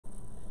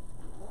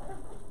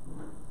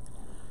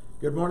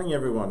Good morning,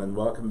 everyone, and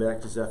welcome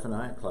back to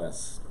Zephaniah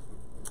Class.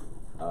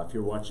 If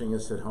you're watching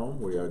us at home,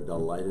 we are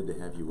delighted to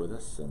have you with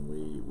us, and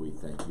we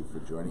thank you for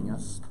joining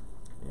us,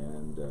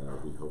 and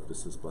we hope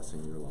this is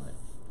blessing your life.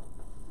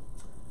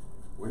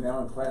 We're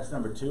now in class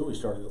number 2. We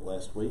started it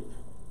last week,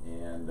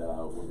 and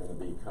we're going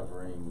to be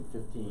covering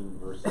 15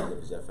 verses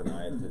of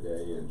Zephaniah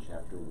today in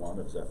chapter 1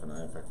 of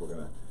Zephaniah. In fact, we're going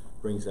to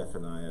bring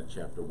Zephaniah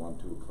chapter 1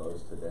 to a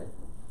close today.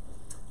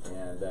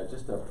 And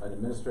just an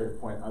administrative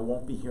point, I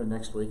won't be here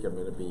next week. I'm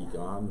going to be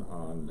gone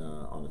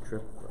on a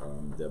trip.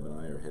 Deb and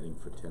I are heading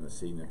for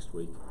Tennessee next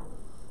week.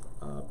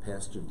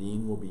 Pastor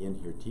Dean will be in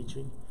here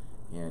teaching,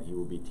 and he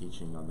will be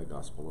teaching on the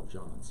Gospel of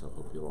John. So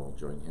hope you'll all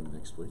join him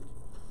next week.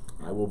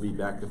 I will be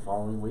back the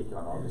following week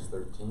on August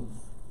 13th,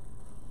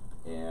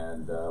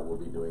 and we'll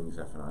be doing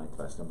Zephaniah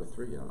Class number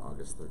 3 on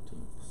August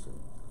 13th. So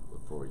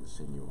look forward to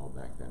seeing you all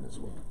back then as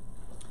well.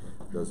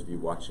 Those of you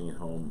watching at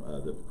home,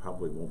 that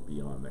probably won't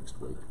be on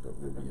next week, but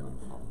will be on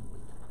the following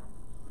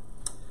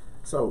week.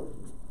 So,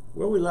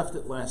 where we left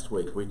it last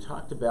week, we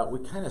talked about, we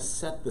kind of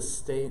set the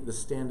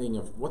standing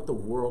of what the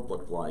world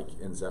looked like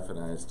in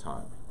Zephaniah's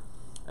time.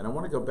 And I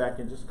want to go back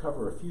and just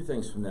cover a few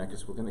things from that,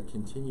 because we're going to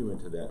continue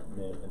into that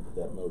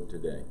mode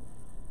today.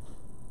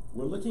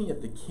 We're looking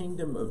at the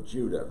kingdom of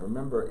Judah.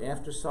 Remember,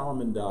 after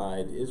Solomon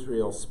died,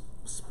 Israel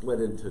split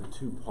into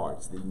two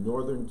parts: the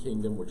northern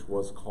kingdom, which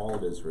was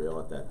called Israel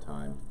at that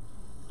time,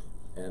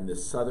 and the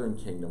southern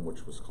kingdom,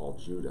 which was called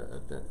Judah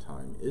at that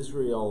time.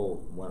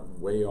 Israel went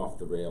way off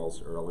the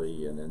rails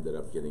early and ended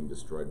up getting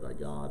destroyed by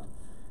God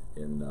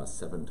in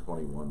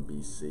 721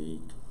 BC.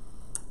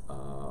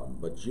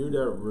 But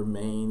Judah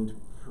remained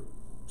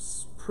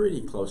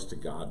pretty close to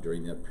God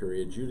during that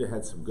period. Judah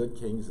had some good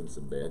kings and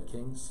some bad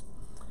kings.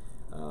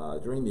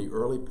 During the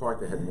early part,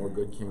 they had more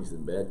good kings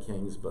than bad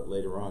kings, but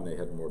later on they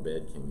had more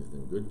bad kings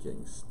than good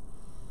kings.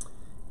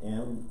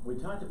 And we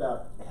talked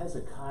about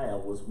Hezekiah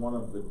was one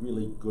of the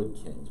really good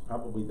kings,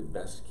 probably the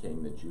best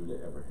king that Judah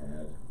ever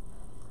had.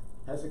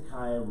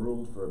 Hezekiah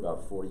ruled for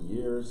about 40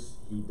 years.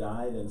 He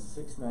died in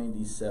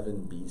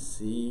 697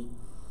 BC,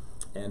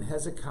 and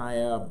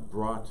Hezekiah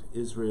brought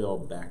Israel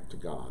back to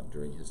God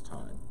during his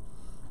time.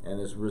 And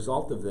as a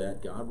result of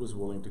that, God was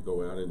willing to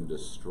go out and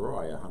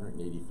destroy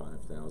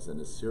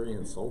 185,000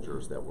 Assyrian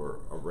soldiers that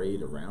were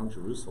arrayed around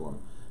Jerusalem,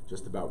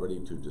 just about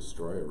ready to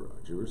destroy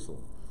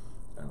Jerusalem.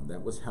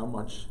 That was how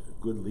much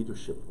good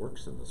leadership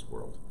works in this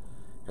world.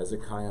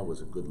 Hezekiah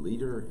was a good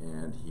leader,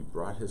 and he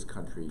brought his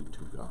country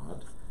to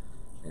God.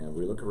 And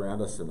we look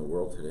around us in the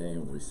world today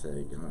and we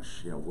say,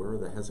 gosh, where are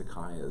the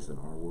Hezekiahs in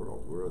our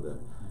world?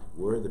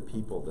 Where are the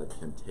people that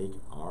can take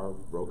our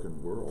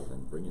broken world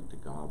and bring it to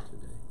God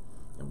today?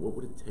 And what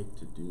would it take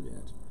to do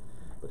that?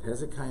 But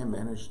Hezekiah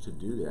managed to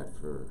do that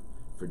for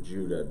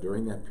Judah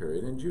during that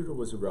period. And Judah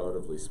was a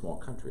relatively small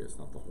country. It's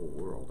not the whole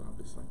world,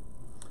 obviously.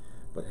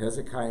 But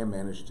Hezekiah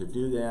managed to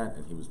do that,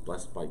 and he was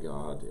blessed by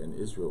God, and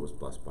Israel was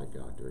blessed by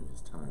God during his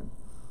time.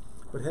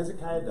 But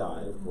Hezekiah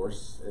died, of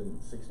course, in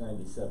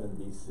 697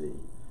 BC,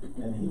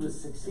 and he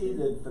was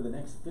succeeded for the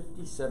next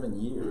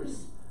 57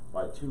 years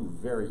by two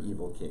very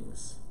evil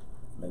kings,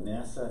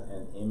 Manasseh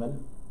and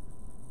Amon.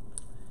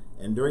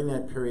 And during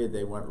that period,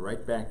 they went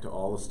right back to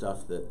all the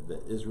stuff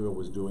that Israel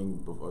was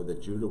doing, or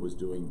that Judah was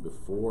doing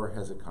before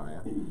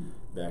Hezekiah,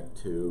 back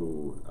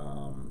to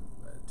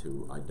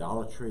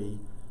idolatry,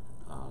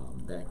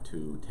 back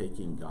to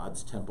taking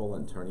God's temple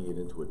and turning it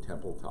into a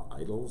temple to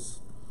idols,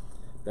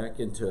 back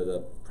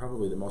into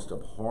probably the most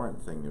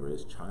abhorrent thing there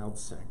is, child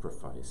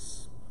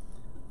sacrifice.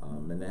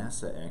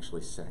 Manasseh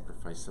actually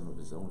sacrificed some of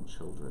his own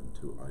children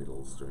to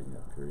idols during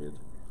that period.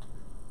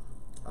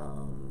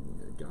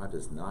 God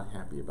is not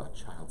happy about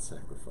child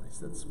sacrifice.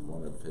 That's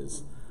one of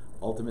his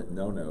ultimate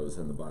no-nos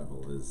in the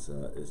Bible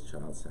is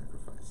child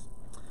sacrifice.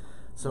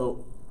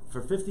 So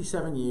for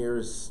 57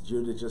 years,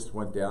 Judah just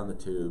went down the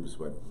tubes,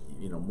 went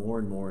more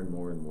and more and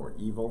more and more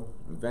evil.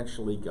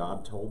 Eventually,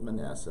 God told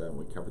Manasseh, and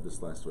we covered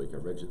this last week. I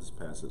read you this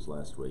passage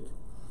last week.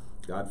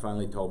 God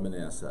finally told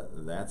Manasseh,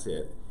 "That's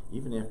it.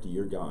 Even after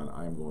you're gone,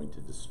 I am going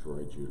to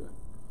destroy Judah."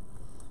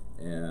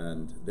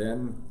 And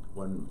then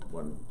when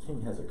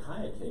King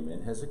Hezekiah came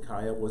in,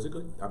 Hezekiah was a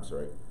good,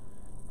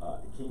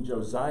 King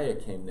Josiah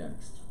came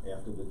next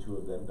after the two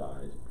of them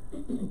died.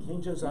 And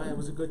King Josiah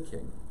was a good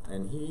king,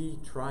 and he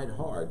tried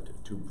hard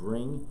to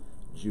bring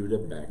Judah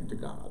back to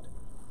God.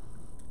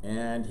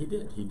 And he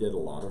did. He did a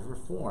lot of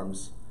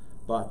reforms,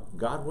 but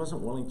God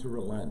wasn't willing to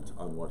relent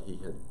on what he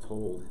had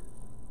told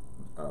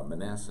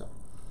Manasseh.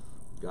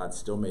 God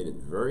still made it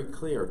very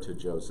clear to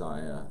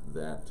Josiah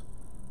that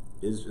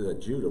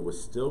Judah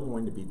was still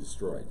going to be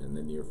destroyed in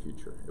the near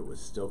future. It was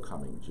still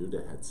coming.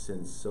 Judah had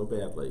sinned so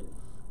badly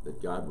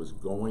that God was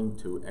going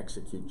to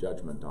execute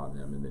judgment on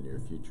them in the near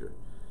future.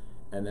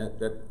 And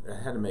that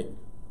had to make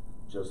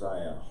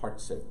Josiah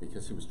heartsick,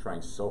 because he was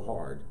trying so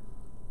hard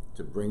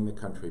to bring the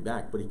country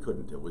back, but he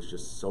couldn't. It was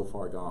just so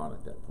far gone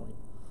at that point.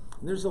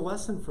 And there's a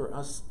lesson for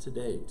us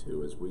today,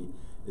 too, as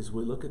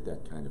we look at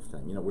that kind of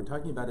thing. We're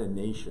talking about a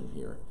nation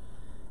here.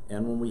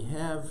 And when we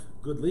have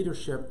good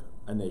leadership,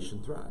 a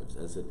nation thrives,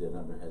 as it did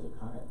under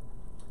Hezekiah.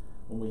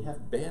 when we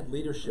have bad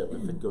leadership,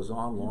 if it goes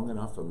on long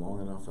enough and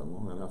long enough and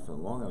long enough and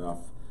long enough,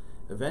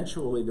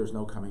 eventually there's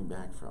no coming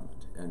back from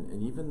it.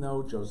 And even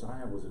though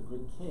Josiah was a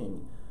good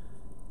king,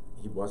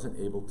 he wasn't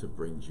able to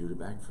bring Judah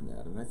back from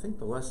that. And I think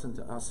the lesson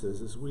to us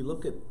is we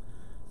look at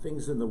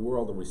things in the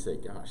world and we say,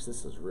 gosh,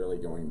 this is really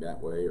going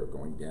that way or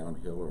going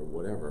downhill or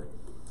whatever.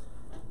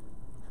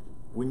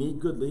 We need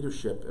good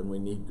leadership, and we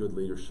need good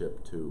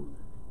leadership to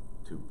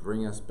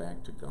bring us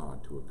back to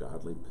God, to a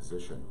godly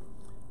position.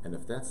 And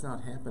if that's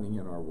not happening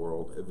in our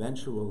world,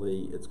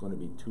 eventually it's going to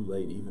be too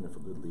late, even if a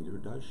good leader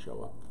does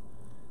show up.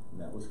 And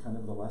that was kind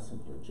of the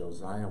lesson here.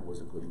 Josiah was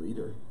a good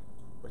leader,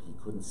 but he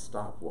couldn't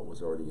stop what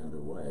was already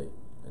underway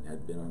and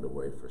had been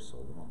underway for so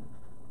long.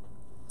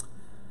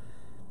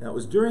 Now, it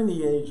was during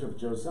the age of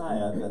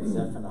Josiah that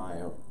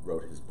Zephaniah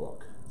wrote his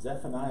book.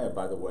 Zephaniah,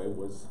 by the way,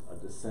 was a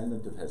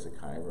descendant of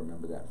Hezekiah.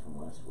 Remember that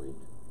from last week.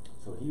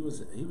 So he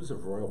was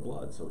of royal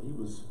blood. So he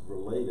was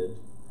related,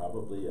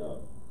 probably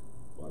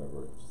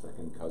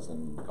second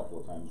cousin, a couple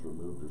of times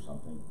removed or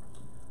something,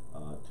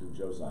 to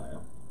Josiah.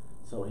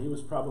 So he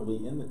was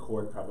probably in the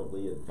court,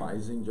 probably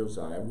advising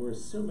Josiah. We're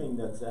assuming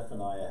that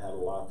Zephaniah had a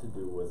lot to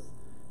do with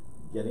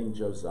getting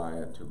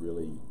Josiah to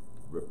really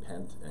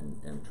repent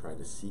and try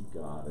to seek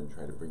God and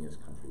try to bring his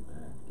country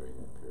back during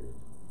that period.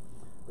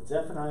 But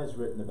Zephaniah is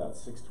written about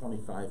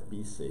 625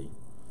 BC,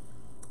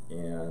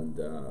 and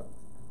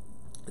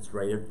it's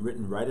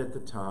written right at the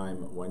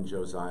time when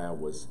Josiah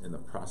was in the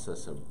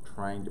process of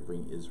trying to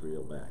bring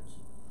Israel back.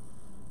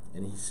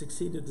 And he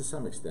succeeded to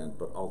some extent,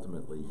 but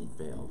ultimately he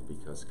failed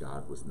because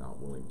God was not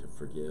willing to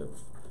forgive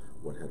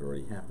what had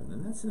already happened.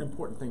 And that's an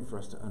important thing for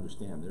us to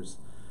understand.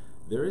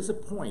 There is a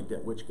point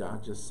at which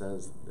God just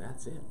says,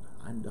 that's it,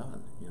 I'm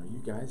done.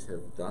 You guys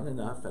have done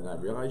enough, and I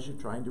realize you're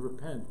trying to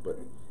repent, but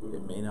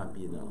it may not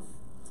be enough.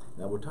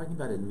 Now, we're talking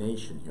about a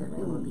nation here, and I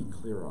want to be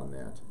clear on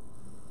that.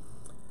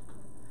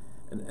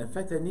 And in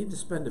fact, I need to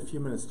spend a few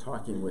minutes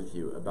talking with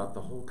you about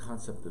the whole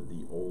concept of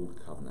the Old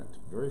Covenant.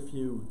 Very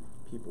few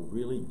people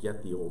really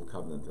get the Old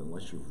Covenant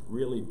unless you've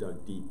really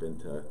dug deep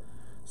into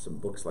some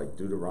books like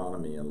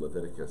Deuteronomy and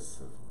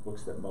Leviticus,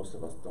 books that most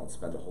of us don't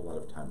spend a whole lot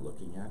of time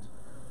looking at.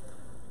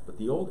 But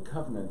the Old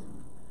Covenant,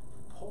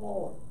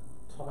 Paul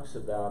talks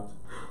about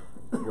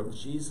what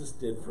Jesus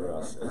did for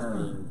us as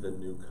being the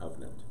new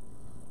covenant.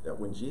 That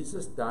when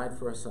Jesus died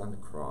for us on the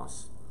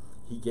cross,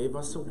 he gave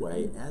us a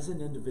way as an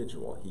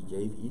individual. He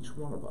gave each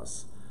one of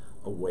us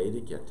a way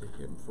to get to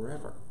him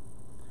forever.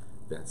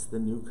 That's the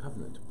new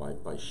covenant.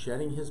 By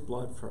shedding his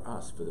blood for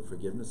us, for the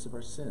forgiveness of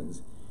our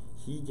sins,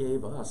 he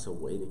gave us a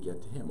way to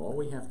get to him. All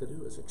we have to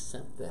do is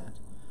accept that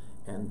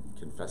and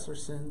confess our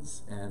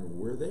sins, and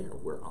we're there.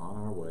 We're on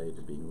our way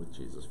to being with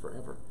Jesus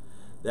forever.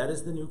 That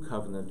is the new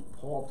covenant.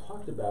 Paul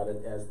talked about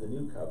it as the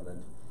new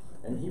covenant,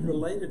 and he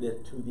related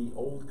it to the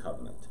old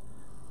covenant.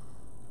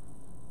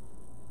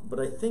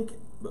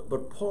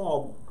 But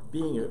Paul,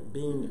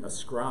 being a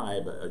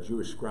scribe, a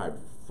Jewish scribe,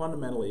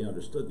 fundamentally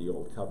understood the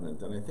Old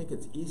Covenant, and I think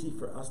it's easy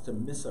for us to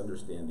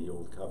misunderstand the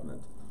Old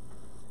Covenant.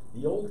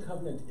 The Old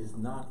Covenant is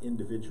not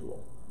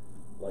individual,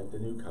 like the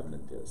New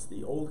Covenant is.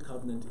 The Old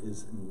Covenant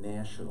is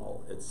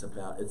national. It's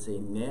a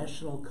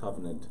national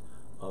covenant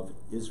of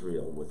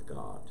Israel with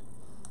God.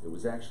 It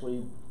was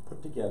actually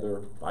put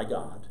together by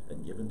God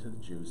and given to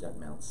the Jews at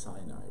Mount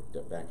Sinai,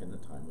 back in the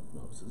time of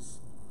Moses.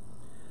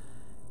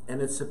 And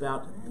it's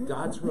about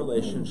God's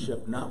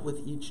relationship not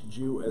with each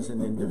Jew as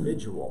an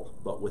individual,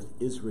 but with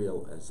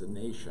Israel as a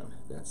nation.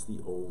 That's the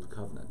Old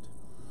Covenant.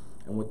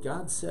 And what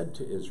God said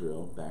to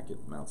Israel back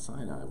at Mount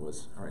Sinai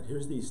was, all right,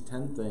 here's these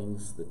 10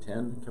 things, the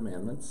 10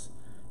 commandments.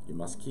 You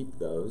must keep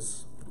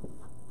those.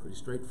 Pretty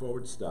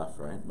straightforward stuff,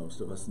 right?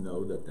 Most of us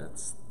know that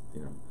that's,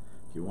 if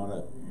you want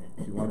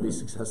to be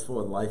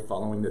successful in life,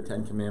 following the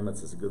 10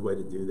 commandments is a good way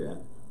to do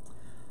that.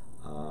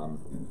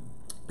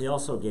 He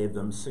also gave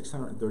them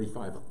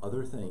 635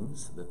 other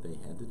things that they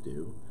had to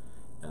do,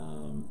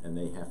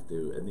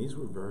 and these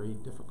were very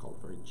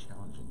difficult, very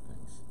challenging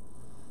things.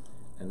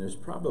 And there's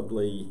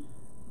probably,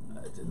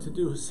 to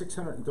do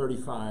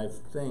 635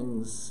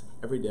 things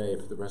every day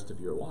for the rest of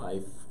your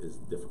life is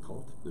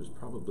difficult. There's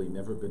probably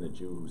never been a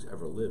Jew who's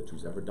ever lived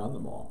who's ever done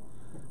them all.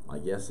 My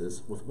guess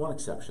is, with one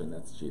exception,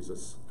 that's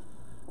Jesus.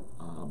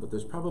 But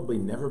there's probably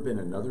never been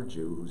another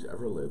Jew who's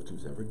ever lived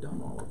who's ever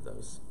done all of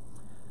those.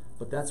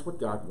 But that's what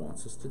God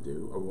wants us to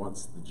do, or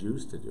wants the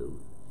Jews to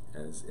do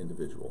as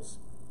individuals.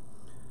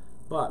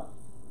 But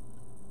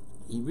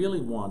he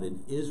really wanted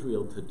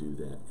Israel to do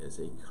that as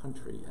a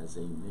country, as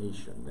a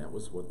nation. That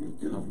was what the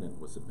covenant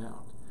was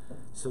about.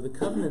 So the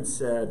covenant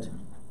said,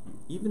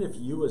 even if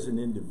you as an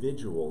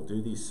individual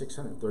do these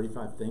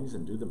 635 things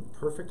and do them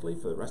perfectly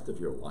for the rest of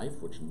your life,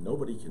 which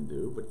nobody can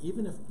do, but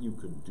even if you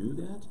could do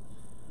that,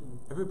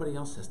 everybody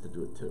else has to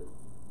do it too.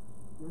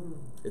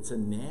 It's a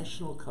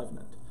national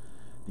covenant.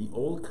 The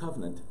Old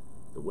Covenant,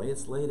 the way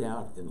it's laid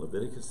out in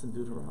Leviticus and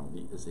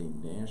Deuteronomy, is a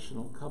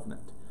national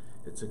covenant.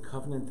 It's a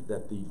covenant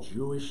that the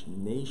Jewish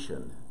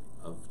nation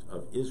of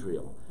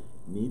Israel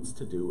needs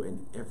to do,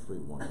 and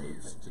everyone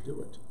needs to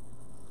do it.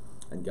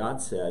 And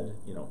God said,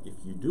 if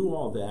you do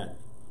all that,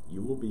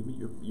 you will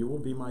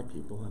be my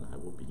people, and I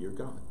will be your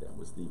God. That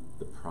was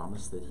the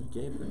promise that he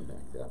gave them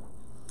back then.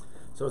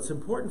 So it's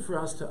important for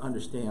us to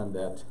understand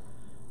that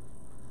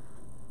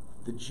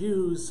the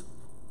Jews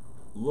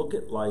look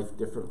at life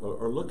differently,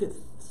 or look at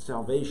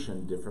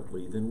salvation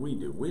differently than we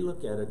do. We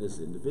look at it as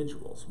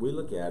individuals. We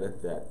look at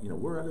it that,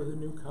 we're under the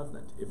new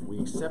covenant. If we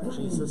accept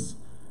Jesus,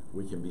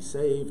 we can be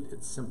saved.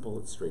 It's simple,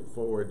 it's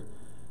straightforward.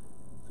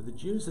 For the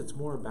Jews, it's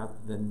more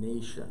about the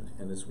nation.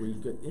 And as we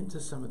get into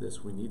some of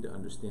this, we need to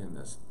understand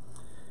this.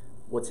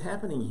 What's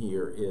happening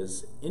here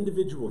is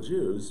individual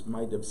Jews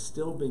might have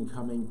still been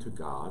coming to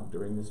God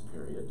during this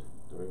period,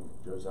 during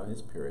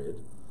Josiah's period,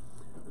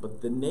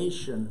 but the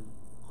nation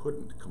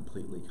couldn't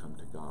completely come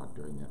to God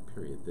during that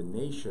period. The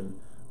nation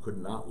could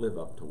not live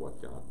up to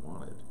what God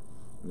wanted.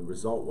 And the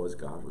result was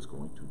God was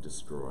going to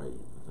destroy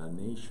the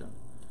nation.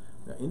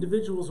 Now,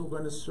 individuals were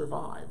going to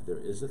survive. There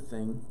is a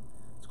thing,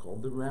 it's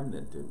called the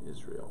remnant in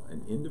Israel.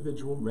 An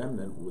individual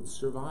remnant would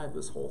survive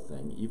this whole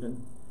thing.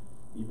 Even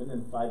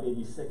in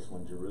 586,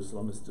 when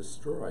Jerusalem is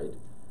destroyed,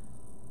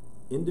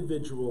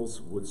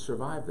 individuals would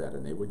survive that,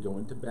 and they would go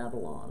into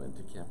Babylon,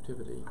 into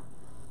captivity.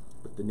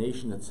 But the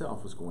nation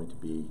itself was going to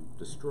be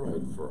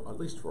destroyed, for at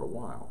least for a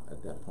while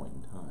at that point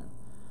in time.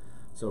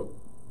 So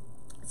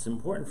it's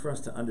important for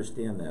us to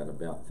understand that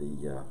about the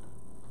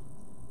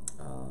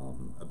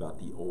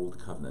Old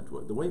Covenant.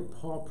 The way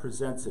Paul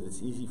presents it,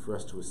 it's easy for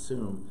us to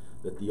assume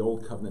that the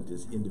Old Covenant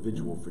is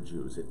individual for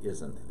Jews. It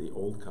isn't. The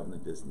Old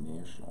Covenant is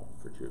national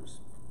for Jews.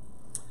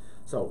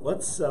 So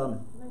let's,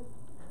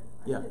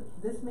 yeah.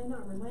 This may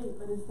not relate,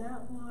 but is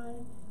that why,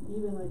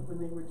 even like when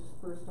they were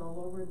dispersed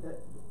all over, that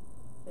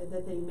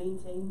they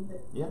maintained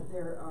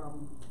their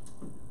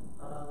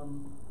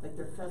like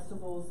their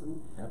festivals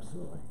and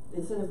absolutely,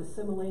 instead of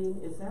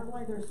assimilating? Is that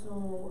why they're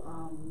so?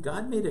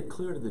 God made it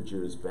clear to the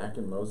Jews back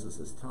in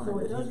Moses' time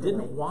that he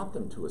didn't want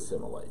them to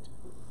assimilate.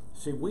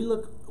 See, we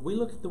look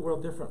at the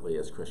world differently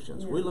as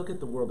Christians. Yeah. We look at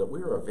the world that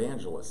we are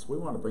evangelists. We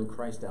want to bring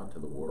Christ out to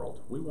the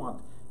world. We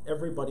want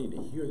everybody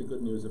to hear the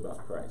good news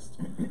about Christ.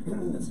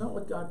 That's not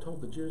what God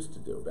told the Jews to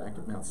do back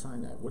at Mount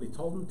Sinai. What he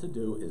told them to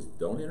do is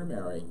don't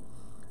intermarry,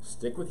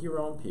 stick with your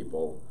own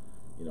people,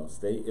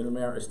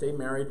 stay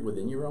married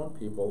within your own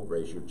people,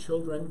 raise your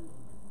children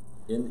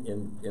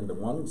in the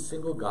one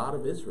single God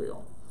of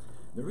Israel.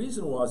 The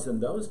reason was,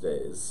 in those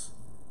days,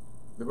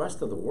 the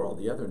rest of the world,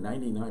 the other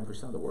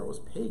 99% of the world, was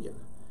pagan.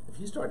 If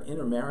you start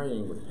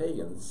intermarrying with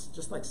pagans,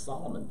 just like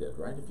Solomon did,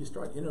 right? If you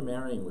start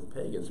intermarrying with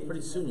pagans,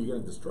 pretty soon you're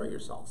going to destroy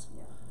yourselves.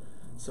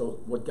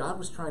 So what God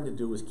was trying to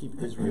do was keep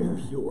Israel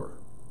pure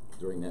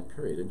during that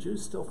period. And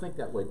Jews still think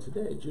that way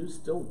today. Jews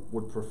still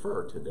would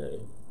prefer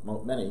today,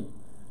 many,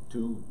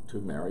 to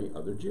marry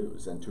other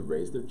Jews and to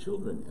raise their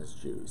children as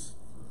Jews.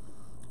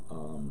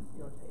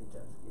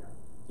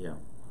 Yeah,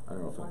 I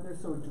don't know. That's why they're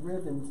so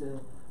driven to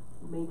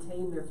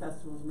maintain their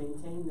festivals,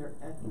 maintain their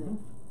ethnic. Mm-hmm.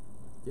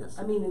 Yes.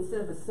 I mean,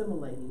 instead of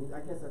assimilating, I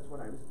guess that's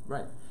what I was.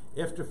 Right.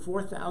 After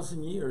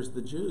 4,000 years,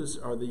 the Jews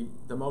are the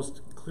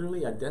most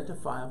clearly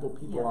identifiable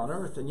people on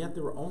earth, and yet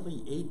there are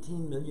only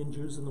 18 million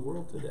Jews in the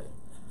world today.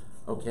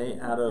 Okay,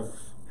 out of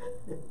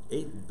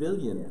 8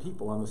 billion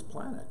people on this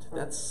planet.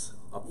 That's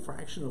a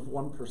fraction of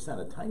 1%,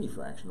 a tiny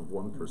fraction of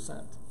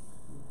 1%.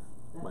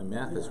 My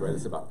math is right.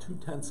 It's about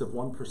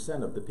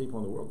 0.2% of the people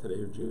in the world today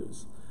are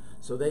Jews.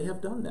 So they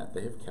have done that.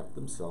 They have kept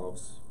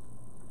themselves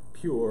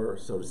pure,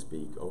 so to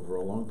speak, over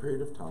a long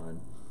period of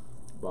time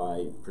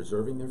by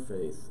preserving their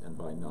faith and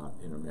by not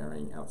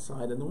intermarrying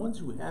outside. And the ones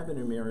who have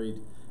intermarried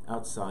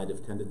outside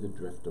have tended to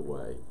drift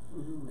away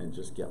and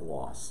just get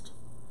lost.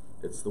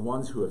 It's the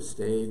ones who have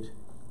stayed.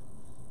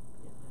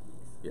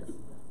 Yeah.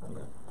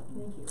 Okay.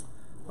 Thank you.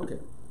 Okay.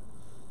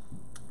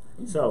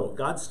 So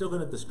God's still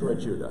going to destroy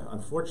Judah.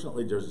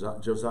 Unfortunately,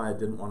 Josiah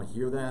didn't want to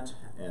hear that,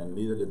 and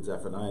neither did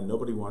Zephaniah.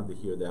 Nobody wanted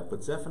to hear that.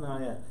 But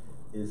Zephaniah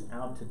is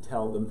out to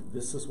tell them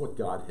this is what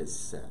God has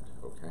said.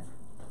 Okay.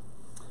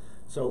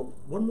 So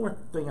one more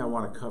thing I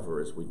want to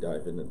cover as we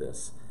dive into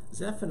this.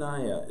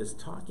 Zephaniah is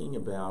talking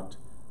about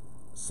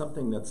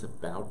something that's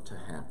about to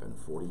happen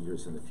 40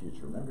 years in the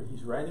future. Remember,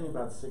 he's writing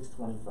about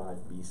 625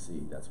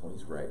 BC. That's when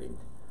he's writing.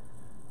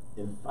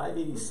 In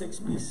 586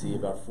 BC,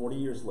 about 40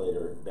 years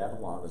later,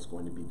 Babylon is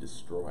going to be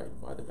destroyed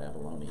by the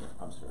Babylonians.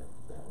 I'm sorry,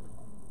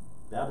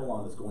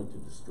 Babylon is going to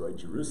destroy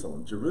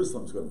Jerusalem.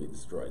 Jerusalem is going to be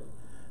destroyed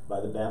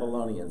by the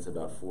Babylonians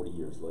about 40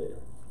 years later.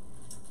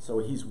 So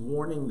he's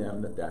warning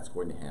them that that's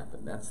going to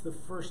happen. That's the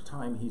first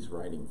time he's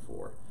writing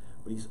for.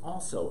 But he's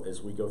also,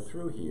 as we go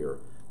through here,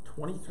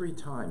 23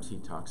 times he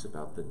talks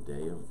about the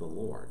day of the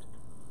Lord.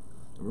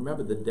 And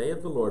remember, the day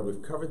of the Lord,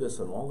 we've covered this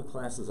in all the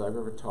classes I've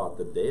ever taught.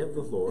 The day of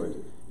the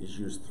Lord is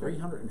used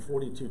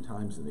 342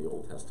 times in the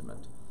Old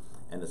Testament.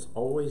 And it's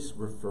always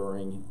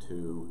referring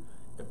to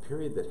a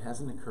period that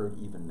hasn't occurred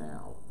even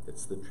now.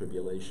 It's the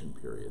tribulation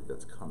period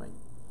that's coming.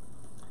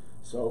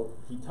 So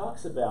he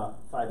talks about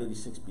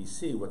 586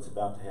 BC, what's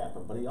about to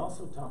happen, but he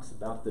also talks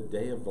about the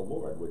day of the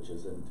Lord, which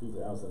is in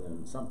 2000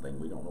 and something,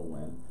 we don't know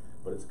when,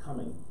 but it's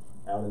coming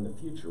out in the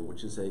future,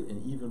 which is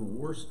an even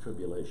worse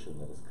tribulation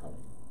that is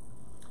coming.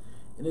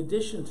 In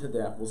addition to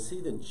that, we'll see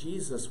that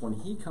Jesus,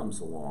 when he comes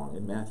along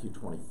in Matthew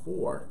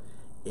 24,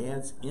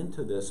 adds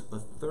into this a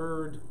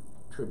third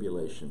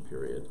tribulation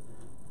period,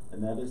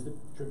 and that is the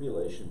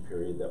tribulation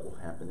period that will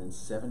happen in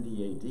 70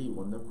 AD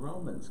when the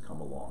Romans come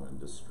along and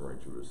destroy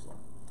Jerusalem.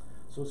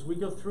 So as we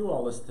go through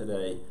all this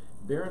today,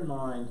 bear in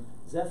mind,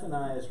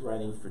 Zephaniah is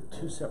writing for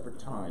two separate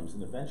times,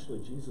 and eventually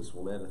Jesus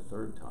will add a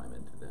third time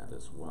into that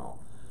as well.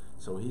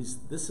 So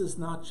this is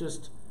not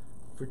just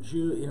for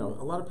Jew. You know,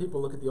 a lot of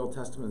people look at the Old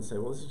Testament and say,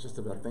 well, this is just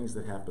about things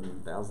that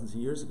happened thousands of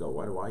years ago.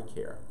 Why do I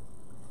care?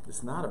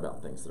 It's not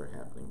about things that are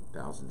happening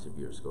thousands of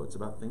years ago. It's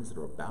about things that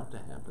are about to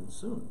happen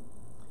soon.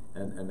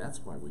 And that's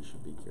why we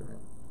should be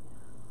caring.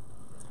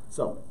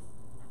 So,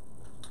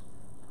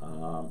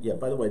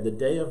 by the way, the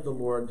day of the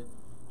Lord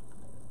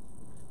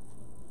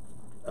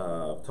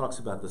talks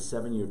about the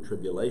 7-year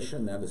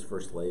tribulation. That is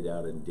first laid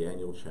out in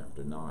Daniel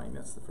chapter 9.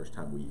 That's the first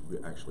time we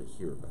actually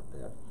hear about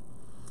that.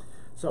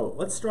 So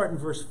let's start in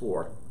verse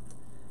 4.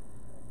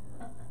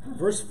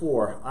 Verse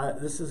 4,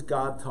 this is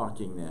God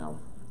talking now.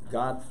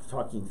 God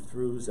talking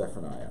through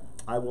Zephaniah.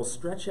 I will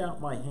stretch out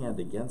my hand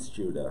against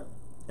Judah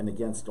and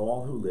against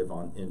all who live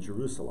in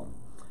Jerusalem.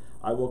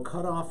 I will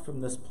cut off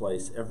from this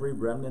place every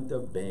remnant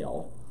of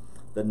Baal,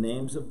 the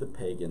names of the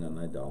pagan and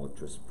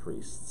idolatrous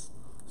priests.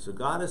 So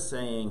God is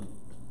saying,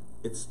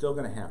 it's still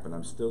going to happen.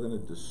 I'm still going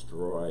to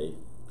destroy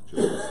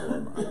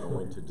Jerusalem. I'm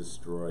going to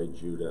destroy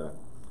Judah.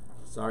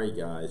 Sorry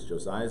guys,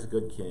 Josiah's a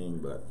good king,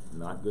 but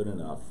not good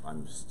enough.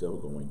 I'm still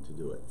going to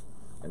do it.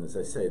 And as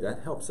I say,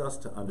 that helps us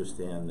to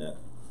understand that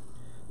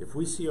if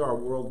we see our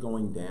world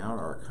going down,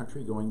 our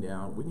country going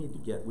down, we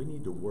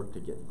need to work to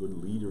get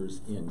good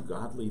leaders in,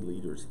 godly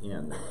leaders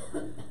in,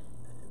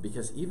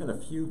 because even a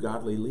few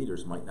godly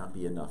leaders might not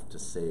be enough to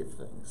save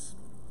things.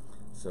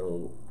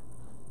 So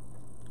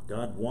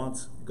God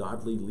wants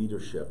godly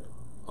leadership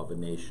of a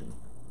nation.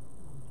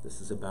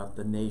 This is about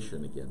the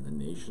nation again, the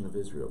nation of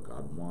Israel.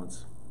 God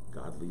wants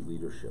godly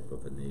leadership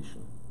of a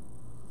nation.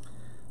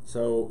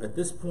 So at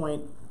this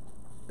point,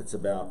 it's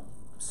about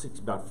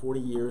 40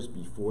 years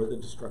before the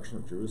destruction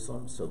of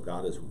Jerusalem, so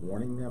God is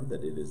warning them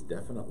that it is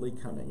definitely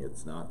coming.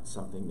 It's not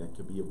something that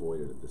can be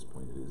avoided at this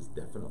point. It is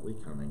definitely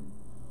coming.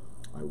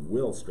 I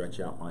will stretch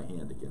out my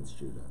hand against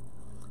Judah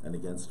and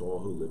against all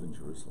who live in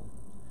Jerusalem.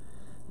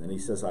 Then he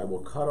says, I will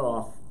cut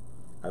off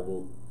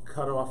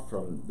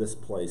from this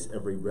place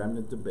every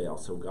remnant of Baal.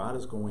 So God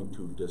is going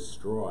to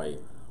destroy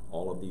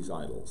all of these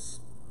idols.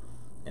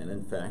 And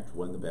in fact,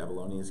 when the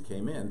Babylonians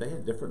came in, they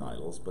had different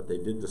idols, but they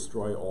did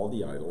destroy all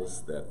the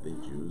idols that the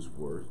Jews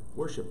were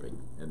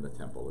worshiping in the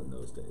temple in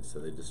those days. So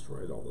they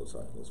destroyed all those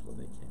idols when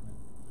they came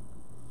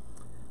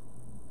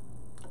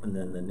in. And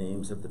then the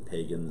names of the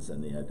pagans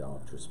and the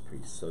idolatrous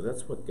priests. So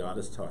that's what God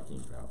is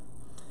talking about.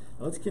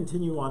 Now let's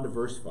continue on to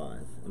verse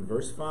 5. In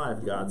verse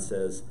 5, God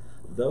says,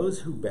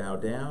 those who bow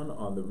down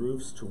on the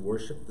roofs to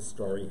worship the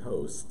starry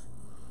host,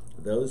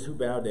 those who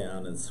bow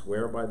down and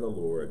swear by the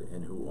Lord,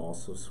 and who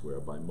also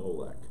swear by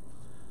Molech.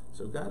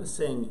 So God is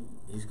saying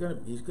he's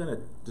going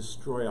to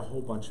destroy a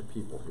whole bunch of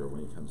people here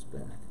when he comes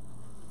back.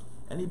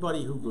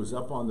 Anybody who goes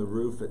up on the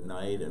roof at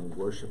night and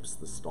worships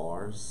the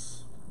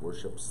stars,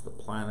 worships the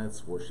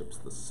planets, worships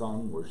the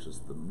sun, worships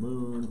the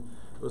moon.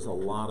 There was a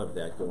lot of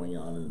that going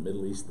on in the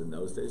Middle East in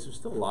those days. There's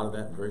still a lot of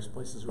that in various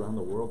places around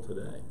the world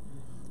today.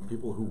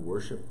 People who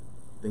worship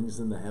things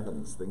in the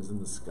heavens, things in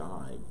the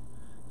sky,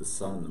 the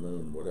sun, the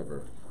moon,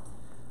 whatever.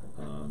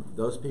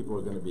 Those people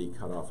are going to be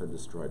cut off and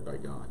destroyed by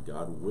God.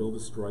 God will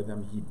destroy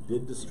them. He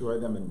did destroy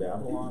them in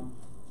Babylon.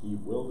 He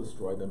will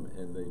destroy them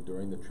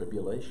during the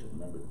tribulation.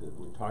 Remember,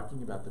 we're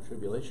talking about the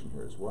tribulation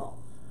here as well.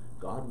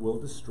 God will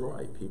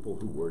destroy people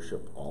who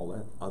worship all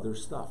that other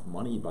stuff.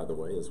 Money, by the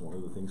way, is one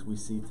of the things we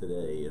see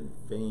today, and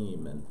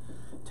fame and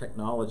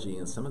technology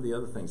and some of the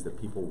other things that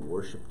people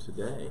worship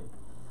today.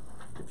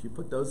 If you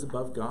put those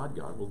above God,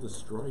 God will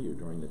destroy you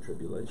during the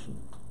tribulation.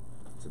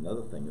 It's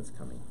another thing that's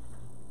coming.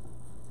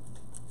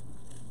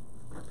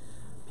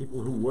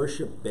 People who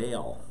worship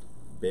Baal.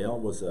 Baal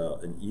was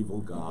an evil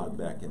god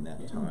back in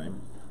that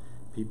time.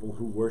 People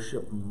who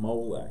worship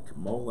Molech.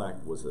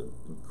 Molech was an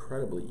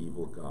incredibly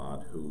evil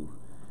god who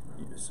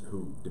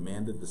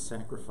demanded the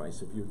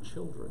sacrifice of your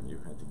children. You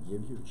had to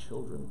give your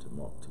children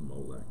to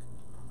Molech.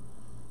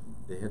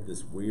 They had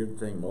this weird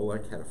thing.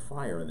 Molech had a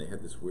fire, and they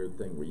had this weird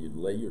thing where you'd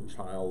lay your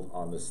child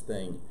on this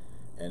thing,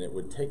 and it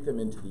would take them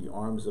into the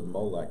arms of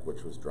Molech,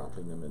 which was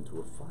dropping them into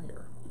a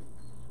fire.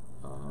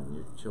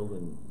 Your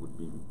children would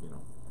be,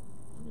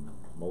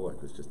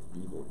 Molech was just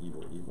evil,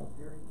 evil, evil.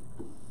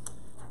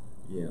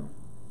 Yeah.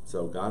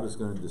 So God is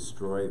going to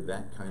destroy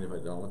that kind of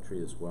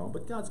idolatry as well.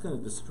 But God's going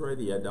to destroy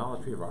the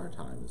idolatry of our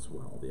time as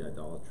well. The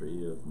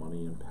idolatry of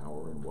money and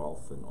power and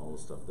wealth and all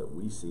the stuff that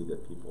we see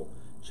that people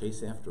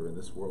chase after in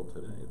this world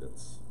today.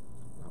 That's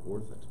not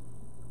worth it.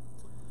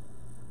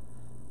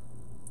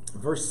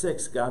 Verse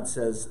 6, God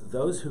says,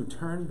 those who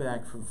turn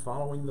back from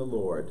following the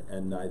Lord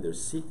and neither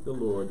seek the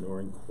Lord nor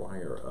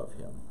inquire of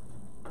him.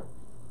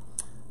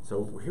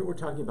 So here we're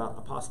talking about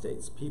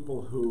apostates,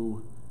 people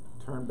who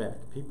turn back,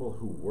 people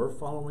who were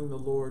following the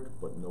Lord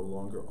but no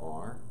longer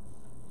are.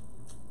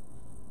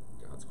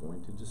 God's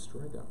going to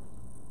destroy them.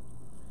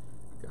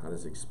 God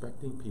is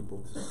expecting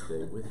people to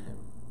stay with him.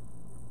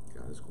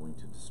 God is going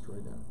to destroy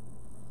them.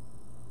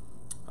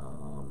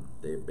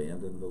 They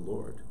abandoned the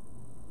Lord.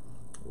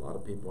 A lot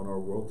of people in our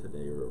world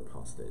today are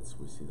apostates.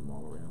 We see them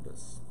all around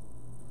us.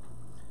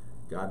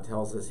 God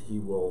tells us he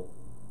will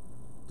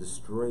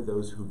destroy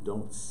those who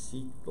don't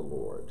seek the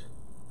Lord.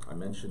 I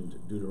mentioned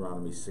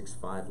Deuteronomy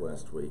 6:5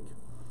 last week.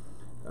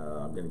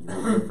 I'm going to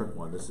give you a different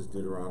one. This is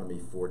Deuteronomy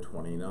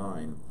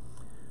 4:29.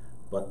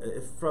 But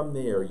if from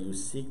there you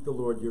seek the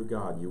Lord your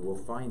God, you will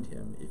find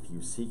him, if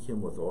you seek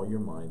him with all your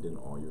mind and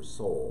all your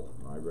soul.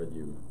 I read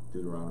you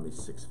Deuteronomy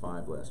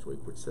 6:5 last week,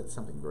 which said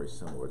something very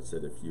similar. It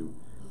said if you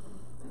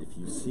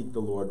seek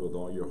the Lord with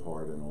all your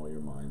heart and all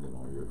your mind and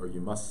all your, or you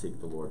must seek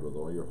the Lord with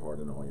all your heart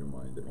and all your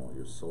mind and all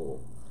your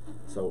soul.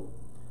 So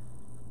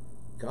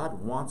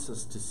God wants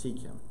us to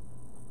seek him.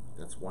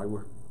 That's why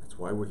we're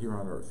here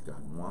on earth.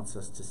 God wants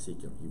us to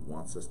seek him. He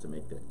wants us to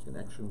make that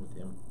connection with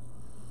him.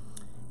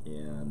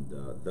 And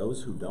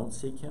those who don't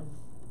seek him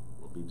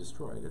will be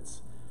destroyed.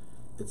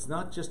 It's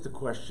not just a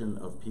question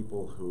of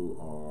people who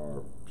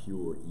are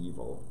pure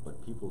evil,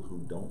 but people who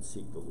don't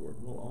seek the Lord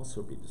will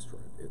also be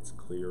destroyed. It's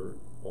clear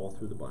all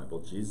through the Bible.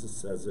 Jesus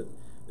says it.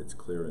 It's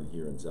clear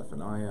here in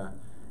Zephaniah.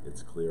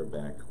 It's clear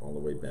all the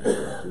way back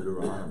in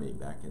Deuteronomy,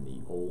 back in the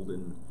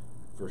olden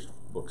first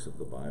books of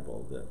the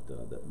Bible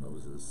that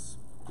Moses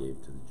gave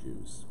to the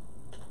Jews.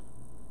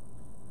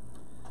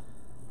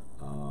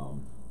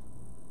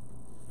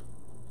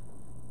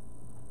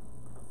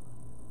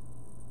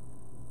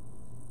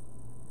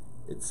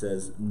 It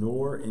says,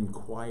 nor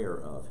inquire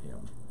of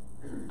him.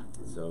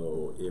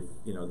 So if,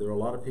 there are a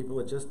lot of people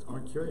that just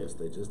aren't curious.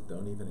 They just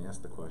don't even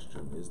ask the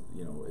question, is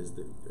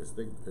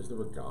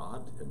there a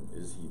God? And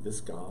is he this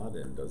God?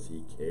 And does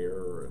he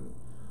care? And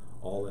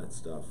all that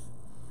stuff.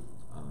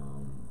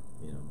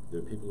 There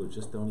are people who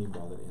just don't even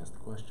bother to ask the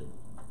question.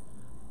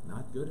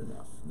 Not good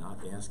enough. Not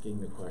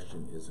asking the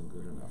question isn't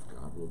good enough.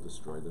 God will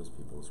destroy those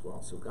people as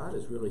well. So God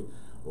is really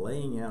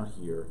laying out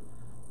here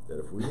that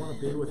if we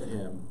want to be with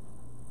him,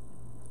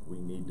 we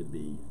need to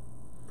be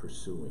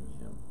pursuing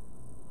him.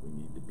 We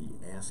need to be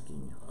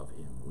asking of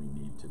him. We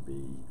need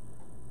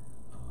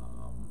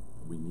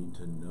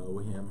to know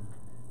him.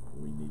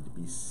 We need to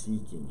be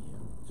seeking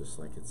him, just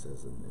like it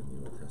says in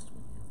the Old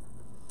Testament here.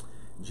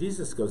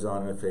 Jesus goes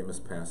on in a famous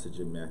passage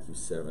in Matthew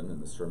 7 in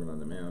the Sermon on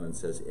the Mount and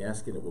says,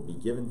 ask and it will be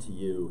given to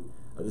you.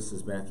 This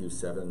is Matthew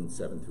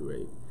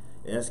 7:7-8.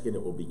 Ask and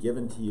it will be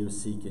given to you.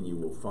 Seek and you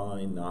will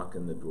find. Knock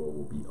and the door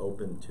will be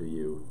opened to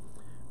you.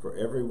 For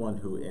everyone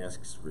who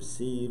asks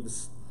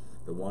receives,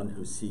 the one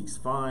who seeks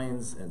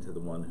finds, and to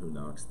the one who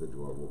knocks the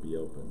door will be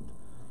opened.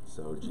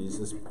 So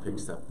Jesus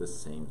picks up this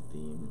same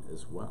theme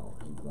as well.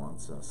 He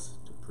wants us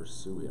to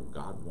pursue him.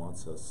 God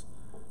wants us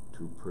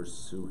to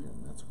pursue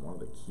him. That's one of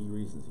the key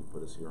reasons he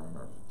put us here on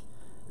earth,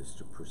 is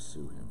to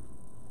pursue him.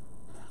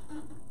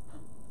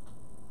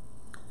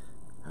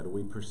 How do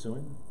we pursue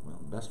him? Well,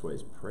 the best way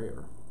is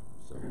prayer.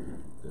 So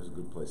there's a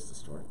good place to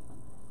start.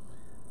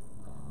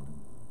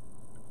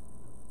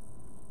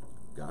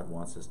 God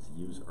wants us to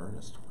use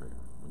earnest prayer.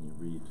 When you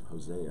read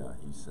Hosea,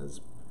 he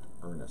says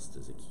earnest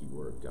is a key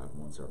word. God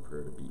wants our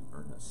prayer to be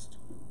earnest.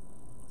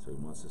 So he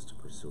wants us to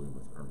pursue him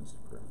with earnest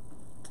prayer.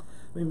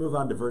 Let me move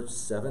on to verse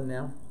 7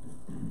 now.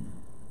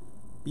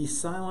 Be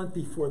silent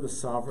before the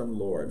sovereign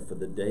Lord, for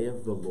the day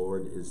of the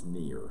Lord is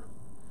near.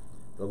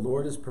 The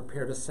Lord has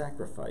prepared a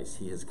sacrifice.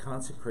 He has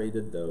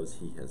consecrated those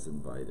he has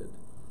invited.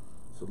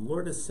 So the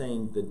Lord is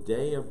saying the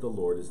day of the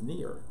Lord is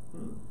near.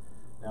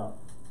 Now,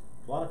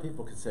 a lot of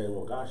people could say,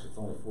 well, gosh, it's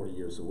only 40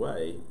 years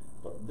away,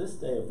 but this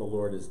day of the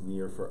Lord is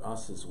near for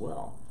us as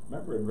well.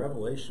 Remember in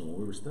Revelation, when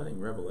we were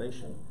studying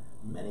Revelation,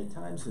 many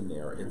times in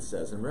there it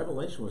says, and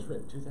Revelation was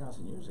written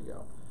 2,000 years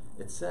ago,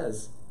 it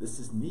says this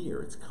is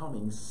near, it's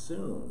coming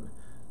soon.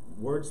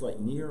 Words like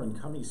near and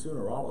coming soon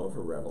are all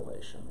over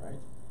Revelation, right?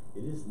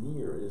 It is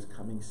near, it is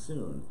coming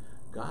soon.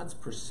 God's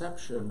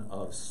perception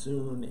of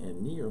soon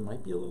and near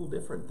might be a little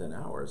different than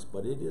ours,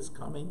 but it is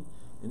coming,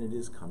 and it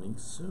is coming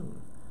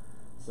soon.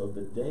 So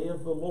the day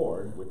of the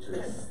Lord, which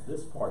is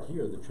this part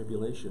here, the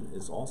tribulation,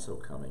 is also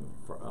coming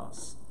for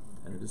us,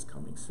 and it is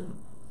coming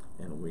soon.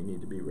 And we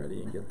need to be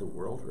ready and get the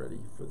world ready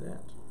for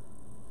that.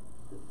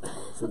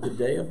 So the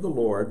day of the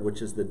Lord,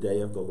 which is the day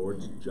of the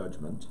Lord's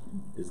judgment,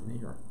 is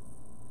near.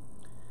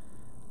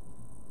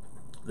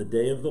 The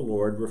day of the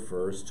Lord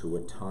refers to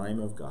a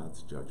time of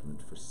God's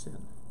judgment for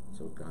sin.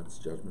 So God's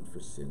judgment for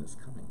sin is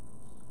coming.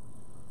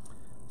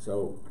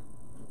 So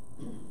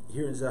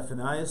here in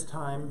Zephaniah's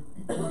time,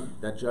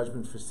 that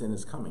judgment for sin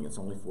is coming. It's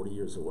only 40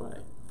 years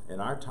away.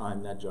 In our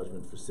time, that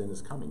judgment for sin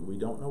is coming. We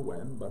don't know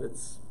when, but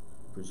it's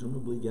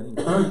presumably getting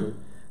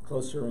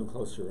closer and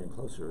closer and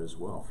closer as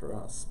well for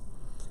us.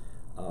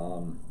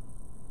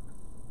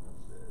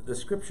 The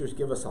scriptures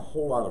give us a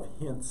whole lot of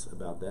hints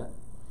about that.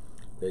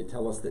 They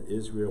tell us that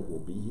Israel will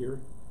be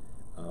here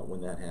when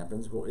that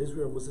happens. Well,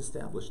 Israel was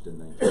established in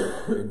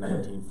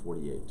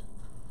 1948.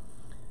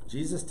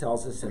 Jesus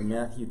tells us in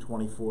Matthew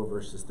 24,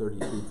 verses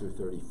 32 through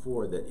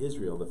 34, that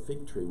Israel, the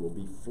fig tree, will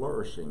be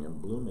flourishing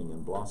and blooming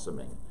and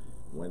blossoming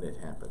when it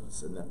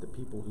happens, and that the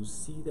people who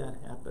see that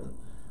happen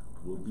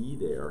will be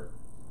there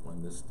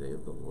when this day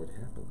of the Lord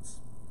happens.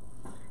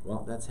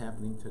 Well, that's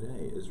happening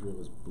today. Israel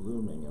is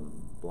blooming and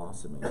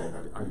blossoming.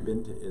 I've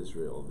been to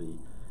Israel.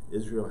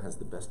 Israel has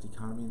the best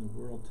economy in the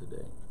world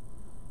today.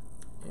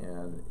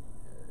 And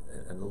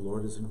the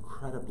Lord is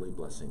incredibly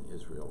blessing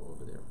Israel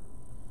over there.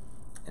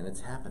 And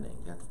it's happening.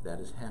 That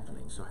is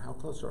happening. So how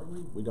close are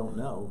we? We don't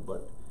know,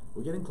 but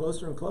we're getting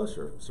closer and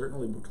closer.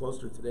 Certainly we're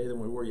closer today than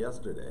we were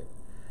yesterday.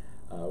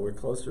 We're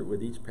closer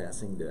with each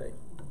passing day.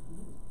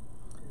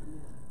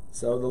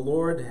 So the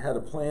Lord had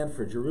a plan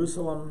for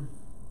Jerusalem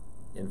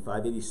in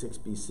 586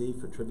 BC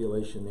for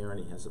tribulation there,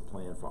 and he has a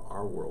plan for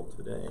our world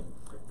today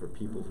for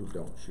people who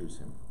don't choose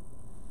him.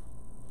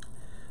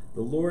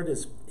 The Lord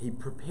he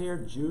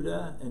prepared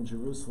Judah and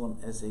Jerusalem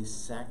as a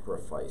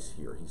sacrifice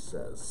here, he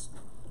says.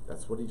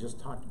 That's what he just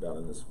talked about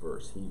in this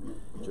verse.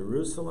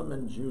 Jerusalem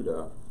and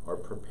Judah are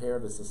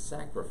prepared as a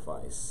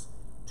sacrifice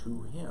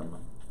to him.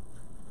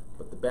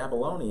 But the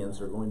Babylonians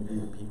are going to be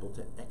the people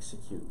to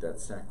execute that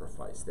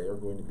sacrifice. They are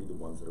going to be the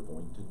ones that are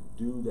going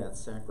to do that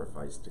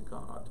sacrifice to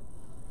God.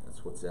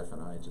 That's what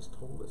Zephaniah just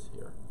told us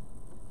here.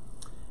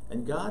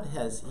 And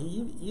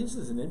he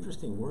uses an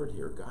interesting word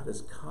here. God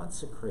has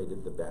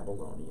consecrated the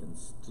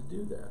Babylonians to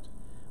do that.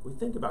 We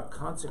think about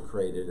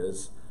consecrated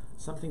as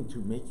something to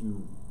make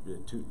you,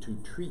 to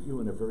treat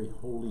you in a very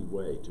holy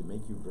way, to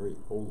make you very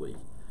holy.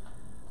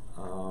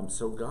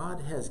 So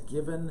God has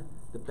given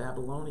the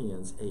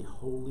Babylonians a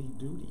holy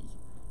duty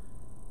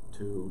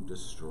to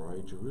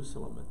destroy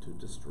Jerusalem and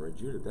to destroy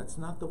Judah. That's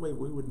not the way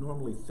we would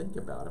normally think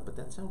about it, but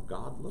that's how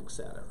God looks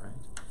at it, right?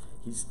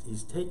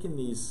 He's taken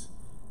these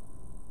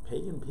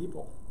pagan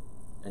people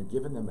and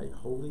given them a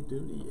holy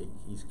duty.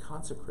 He's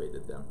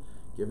consecrated them,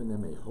 given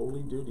them a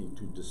holy duty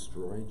to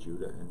destroy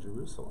Judah and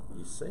Jerusalem.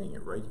 He's saying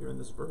it right here in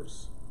this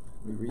verse.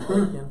 Let me read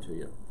that again to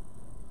you.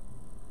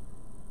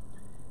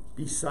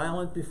 Be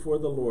silent before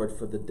the Lord,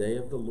 for the day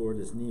of the Lord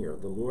is near.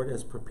 The Lord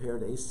has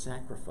prepared a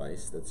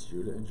sacrifice, that's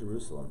Judah and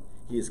Jerusalem.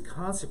 He has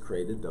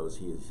consecrated those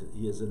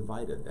he has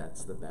invited,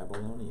 that's the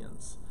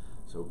Babylonians.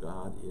 So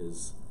God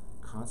is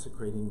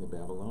consecrating the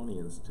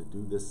Babylonians to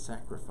do this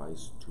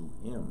sacrifice to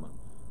him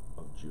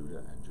of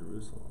Judah and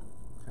Jerusalem.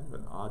 Kind of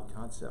an odd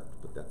concept,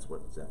 but that's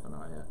what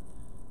Zephaniah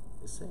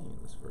is saying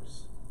in this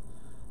verse.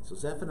 So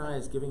Zephaniah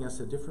is giving us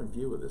a different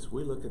view of this.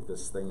 We look at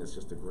this thing as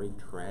just a great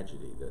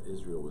tragedy that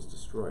Israel was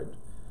destroyed.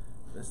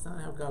 That's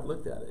not how God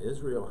looked at it.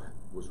 Israel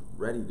was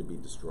ready to be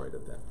destroyed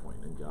at that point,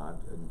 and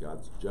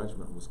God's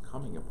judgment was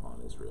coming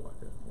upon Israel at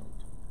that point.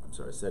 I'm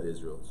sorry, I said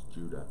Israel, it's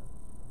Judah.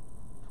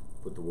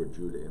 Put the word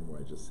Judah in where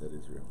I just said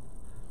Israel.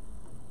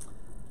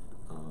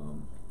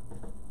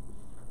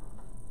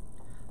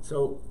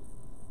 So,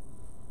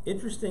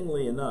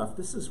 interestingly enough,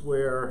 this is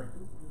where,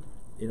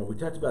 we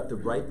talked about the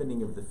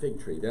ripening of the fig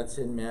tree. That's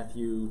in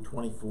Matthew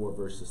 24,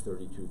 verses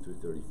 32 through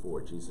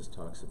 34. Jesus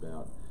talks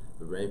about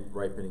the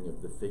ripening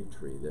of the fig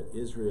tree, that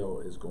Israel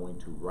is going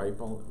to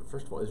ripen.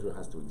 First of all, Israel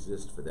has to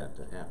exist for that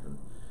to happen.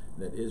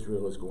 And that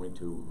Israel is going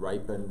to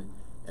ripen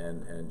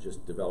and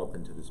just develop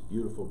into this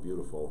beautiful,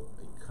 beautiful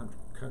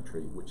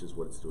country, which is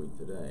what it's doing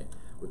today,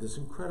 with this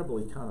incredible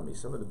economy.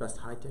 Some of the best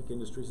high-tech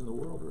industries in the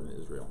world are in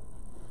Israel.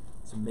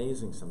 It's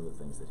amazing some of the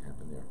things that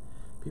happen there.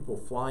 People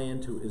fly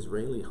into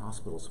Israeli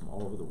hospitals from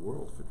all over the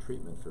world for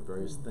treatment for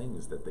various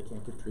things that they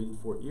can't get treated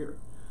for here.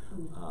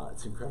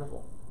 It's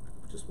incredible,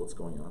 just what's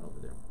going on over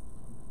there.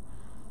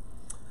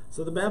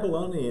 So the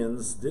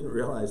Babylonians didn't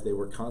realize they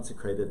were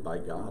consecrated by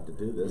God to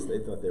do this. They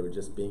thought they were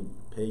just being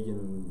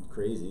pagan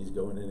crazies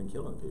going in and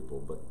killing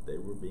people, but they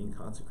were being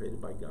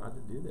consecrated by God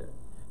to do that.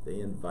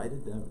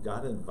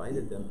 God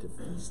invited them to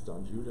feast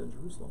on Judah and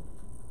Jerusalem.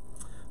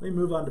 Let me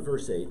move on to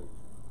verse 8.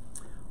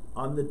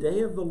 On the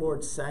day of the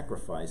Lord's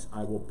sacrifice,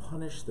 I will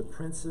punish the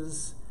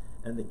princes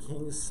and the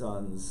king's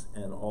sons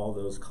and all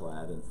those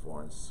clad in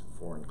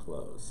foreign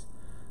clothes.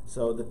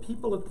 So the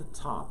people at the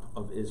top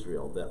of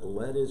Israel that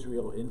led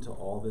Israel into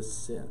all this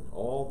sin,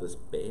 all this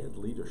bad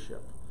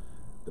leadership,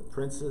 the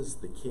princes,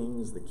 the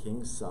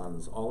king's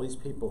sons, all these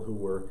people who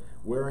were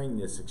wearing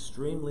this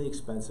extremely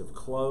expensive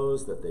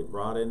clothes that they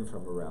brought in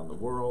from around the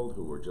world,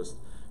 who were just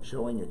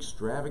showing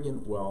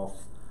extravagant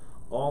wealth,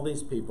 all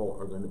these people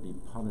are going to be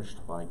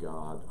punished by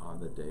God on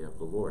the day of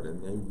the Lord.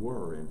 And they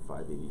were in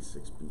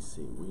 586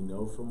 BC. We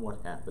know from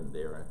what happened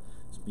there.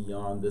 It's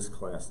beyond this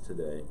class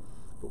today.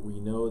 But we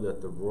know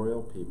that the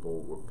royal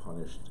people were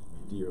punished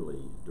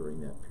dearly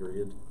during that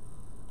period.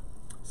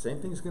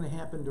 Same thing's going to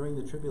happen during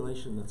the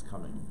tribulation that's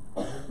coming.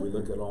 We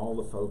look at all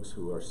the folks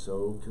who are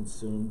so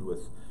consumed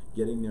with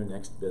getting their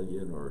next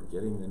billion or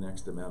getting the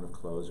next amount of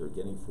clothes or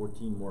getting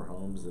 14 more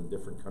homes in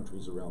different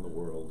countries around the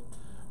world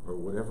or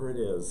whatever it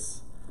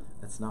is.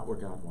 That's not where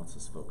God wants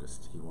us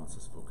focused. He wants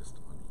us focused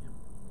on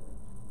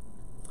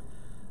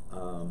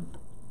Him.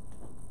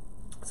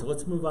 So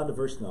let's move on to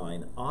verse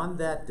 9. On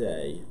that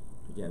day,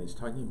 again, he's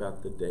talking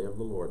about the day of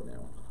the Lord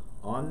now.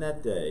 On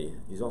that day,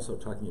 he's also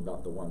talking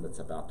about the one that's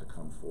about to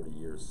come 40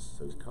 years.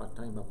 So he's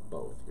talking about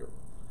both here.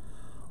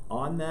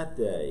 On that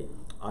day,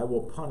 I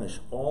will punish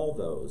all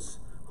those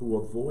who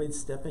avoid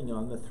stepping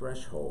on the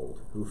threshold,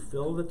 who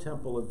fill the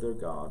temple of their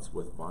gods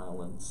with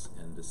violence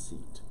and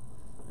deceit.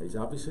 Now, he's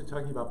obviously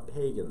talking about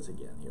pagans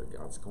again here.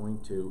 God's going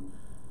to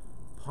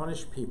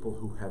punish people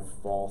who have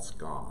false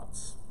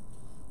gods.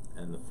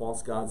 And the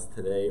false gods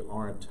today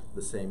aren't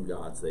the same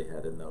gods they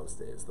had in those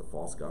days. The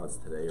false gods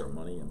today are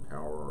money and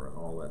power and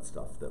all that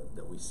stuff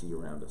that we see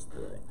around us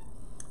today.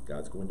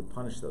 God's going to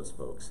punish those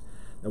folks.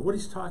 Now, what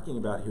he's talking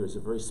about here is a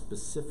very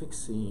specific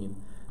scene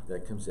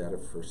that comes out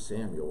of 1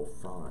 Samuel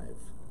 5.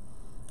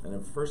 And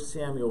in 1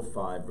 Samuel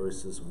 5,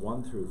 verses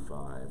 1 through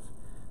 5,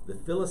 the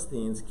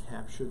Philistines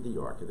captured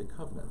the Ark of the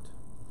Covenant.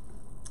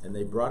 And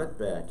they brought it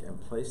back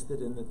and placed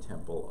it in the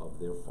temple of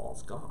their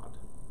false god,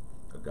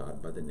 a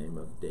god by the name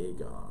of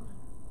Dagon.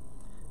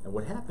 And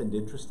what happened,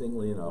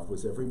 interestingly enough,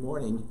 was every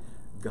morning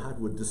God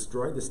would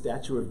destroy the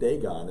statue of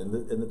Dagon in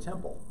the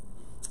temple.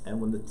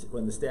 And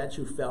when the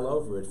statue fell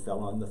over, it fell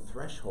on the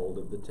threshold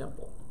of the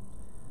temple.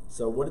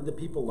 So what did the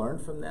people learn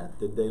from that?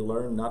 Did they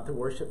learn not to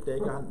worship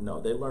Dagon?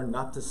 No, they learned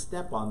not to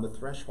step on the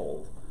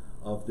threshold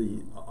of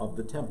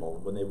the temple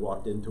when they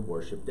walked in to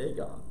worship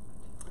Dagon.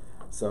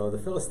 So the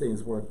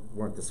Philistines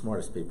weren't the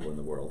smartest people in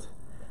the world.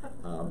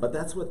 But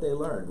that's what they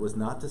learned, was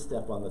not to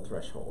step on the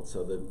threshold.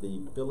 So the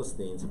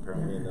Philistines,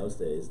 apparently in those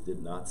days,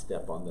 did not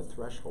step on the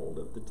threshold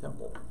of the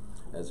temple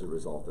as a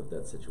result of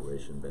that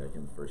situation back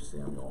in 1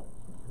 Samuel.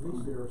 At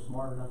least they were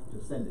smart enough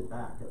to send it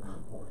back at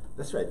one point.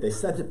 That's right. They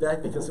sent it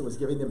back because it was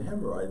giving them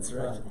hemorrhoids,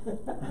 right?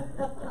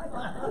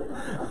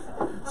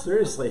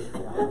 Seriously.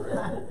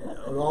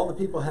 All the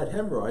people had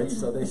hemorrhoids,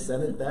 so they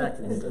sent it back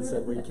and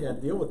said, we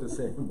can't deal with this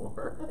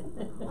anymore.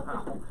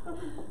 Wow.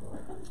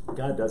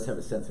 God does have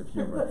a sense of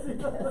humor.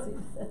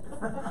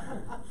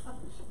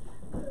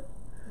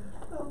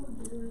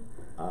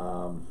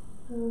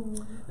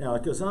 Now,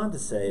 it goes on to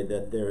say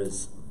that there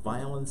is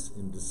violence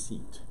and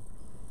deceit.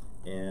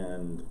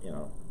 And,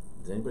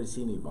 does anybody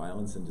see any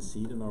violence and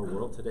deceit in our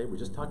world today? We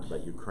just talked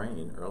about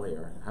Ukraine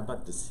earlier. How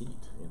about deceit?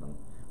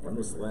 When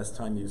was the last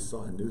time you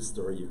saw a news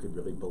story you could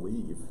really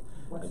believe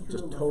and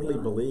just totally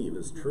believe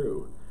is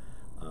true?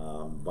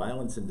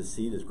 Violence and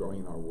deceit is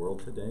growing in our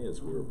world today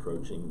as we're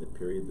approaching the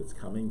period that's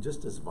coming,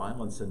 just as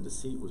violence and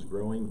deceit was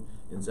growing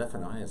in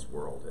Zephaniah's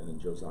world and in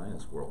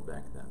Josiah's world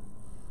back then.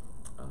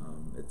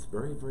 It's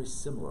very, very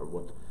similar.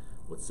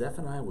 What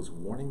Zephaniah was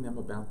warning them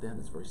about then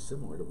is very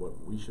similar to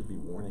what we should be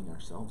warning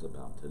ourselves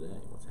about today,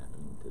 what's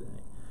happening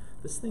today.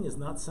 This thing is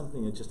not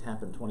something that just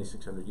happened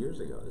 2,600 years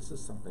ago. This is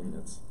something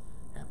that's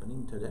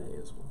happening today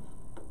as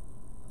well.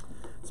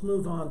 Let's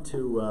move on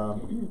to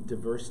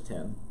verse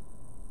 10.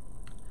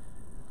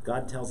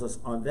 God tells us,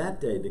 on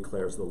that day,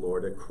 declares the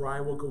Lord, a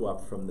cry will go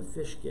up from the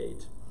fish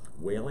gate,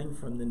 wailing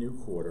from the new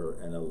quarter,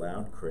 and a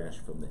loud crash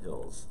from the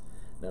hills.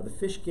 Now, the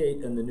fish gate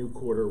and the new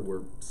quarter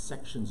were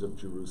sections of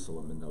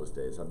Jerusalem in those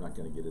days. I'm not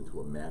going to get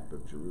into a map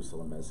of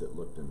Jerusalem as it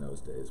looked in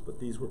those days, but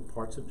these were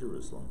parts of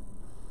Jerusalem.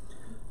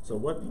 So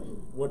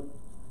what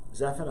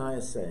Zephaniah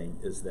is saying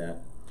is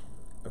that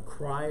a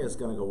cry is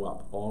going to go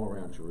up all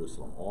around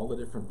Jerusalem. All the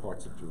different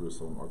parts of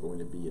Jerusalem are going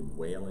to be in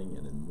wailing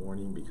and in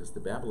mourning because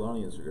the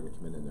Babylonians are going to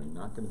come in and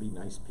they're not going to be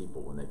nice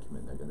people when they come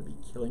in. They're going to be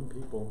killing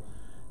people.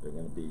 They're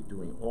going to be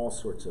doing all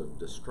sorts of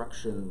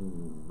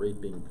destruction,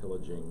 raping,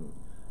 pillaging,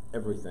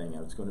 everything,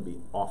 and it's going to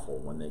be awful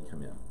when they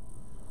come in.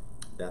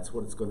 That's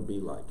what it's going to be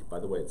like. By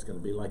the way, it's going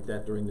to be like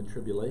that during the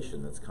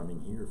tribulation that's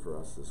coming here for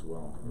us as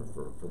well,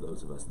 or for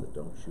those of us that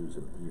don't choose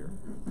it here.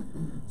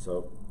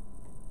 So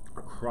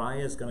a cry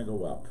is going to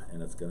go up,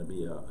 and it's going to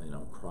be a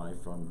cry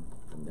from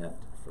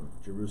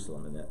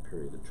Jerusalem in that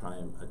period.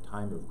 A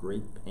time of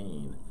great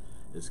pain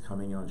is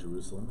coming on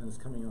Jerusalem, and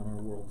it's coming on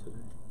our world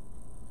today.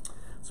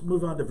 Let's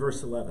move on to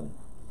verse 11.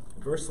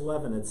 In verse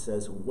 11 it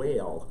says,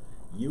 wail,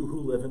 you who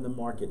live in the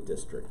market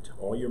district.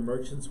 All your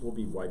merchants will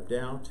be wiped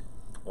out.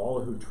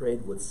 All who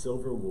trade with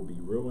silver will be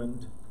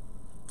ruined.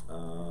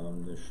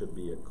 There should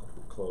be a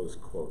closed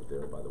quote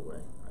there, by the way.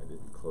 I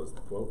didn't close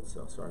the quote,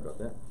 so sorry about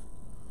that.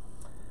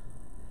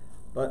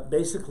 But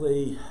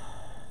basically,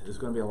 there's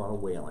going to be a lot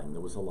of wailing.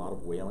 There was a lot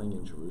of wailing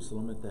in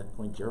Jerusalem at that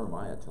point.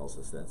 Jeremiah tells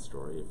us that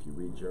story. If you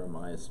read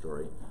Jeremiah's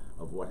story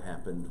of what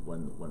happened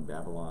when when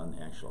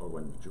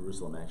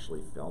Jerusalem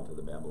actually fell to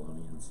the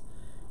Babylonians,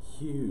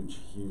 huge,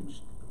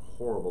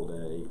 horrible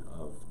day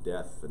of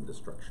death and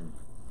destruction.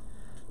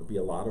 There'll be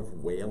a lot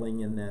of wailing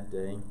in that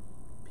day.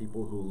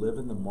 People who live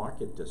in the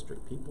market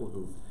district, people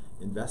who've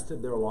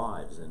invested their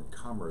lives in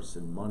commerce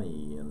and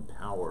money and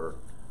power,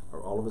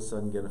 are all of a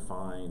sudden going to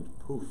find,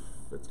 poof,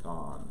 it's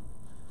gone.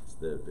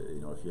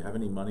 If you have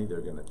any money,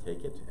 they're going to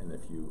take it,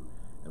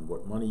 and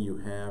what money you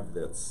have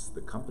that's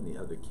the company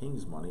of the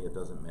king's money, it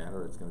doesn't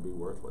matter. It's going to be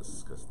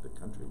worthless because the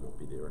country won't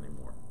be there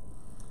anymore.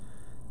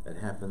 It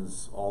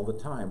happens all the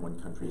time when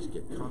countries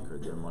get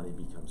conquered. Their money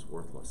becomes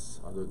worthless,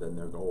 other than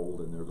their gold,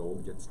 and their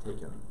gold gets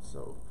taken.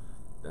 So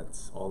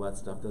all that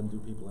stuff doesn't do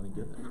people any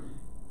good.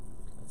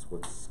 That's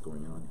what's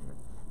going on here.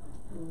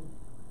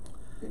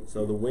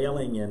 So the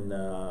wailing in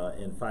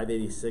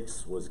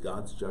 586 was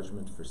God's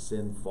judgment for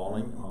sin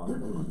falling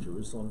on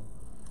Jerusalem.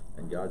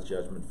 And God's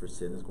judgment for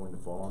sin is going to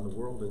fall on the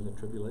world in the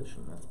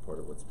tribulation. That's part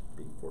of what's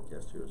being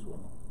forecast here as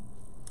well.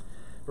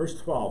 Verse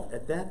 12,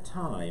 at that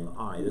time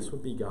this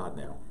would be God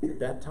now, at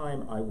that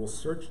time I will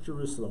search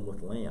Jerusalem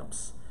with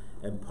lamps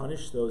and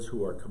punish those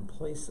who are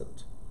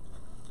complacent,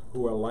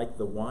 who are like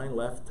the wine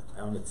left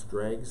on its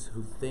dregs,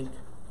 who think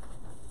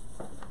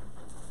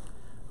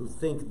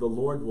the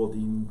Lord will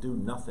do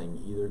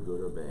nothing, either good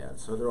or bad.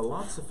 So there are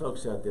lots of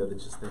folks out there that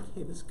just think,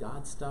 hey, this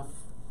God stuff,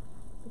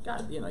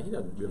 God, he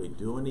doesn't really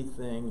do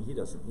anything. He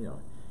doesn't,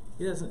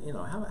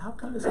 how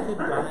come this kid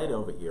died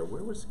over here?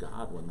 Where was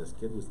God when this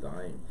kid was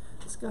dying?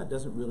 This God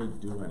doesn't really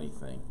do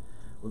anything.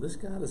 Well, this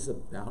God is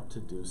about to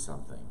do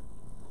something.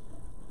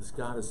 This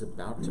God is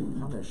about to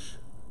punish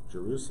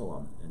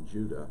Jerusalem and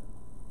Judah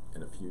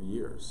in a few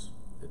years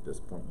at this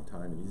point in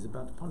time, and he's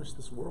about to punish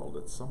this world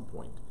at some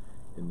point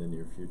in the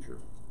near future.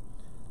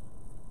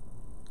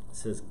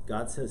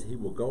 God says he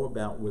will go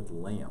about with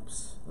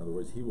lamps. In other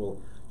words, he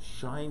will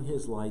shine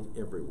his light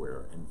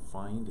everywhere and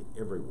find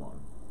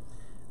everyone.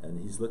 And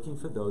he's looking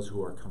for those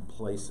who are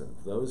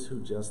complacent, those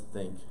who just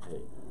think, hey,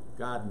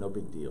 God, no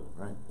big deal,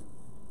 right?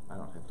 I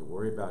don't have to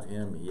worry about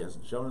him. He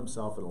hasn't shown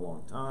himself in a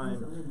long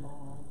time.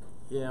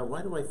 Yeah,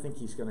 why do I think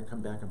he's going to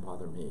come back and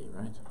bother me,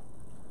 right?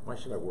 Why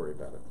should I worry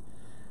about it?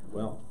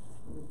 Well,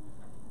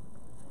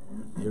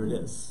 here it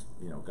is.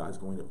 God's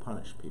going to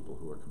punish people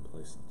who are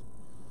complacent.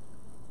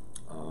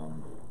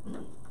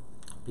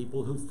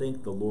 People who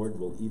think the Lord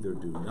will either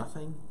do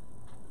nothing,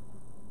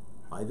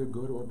 either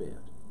good or bad.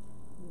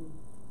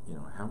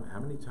 How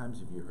many times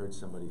have you heard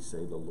somebody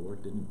say, the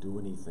Lord didn't do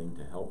anything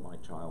to help my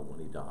child when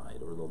he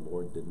died, or the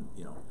Lord didn't,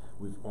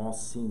 we've all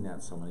seen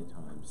that so many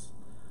times.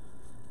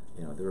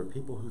 There are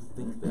people who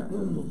think that the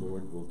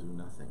Lord will do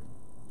nothing.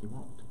 He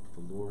won't.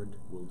 The Lord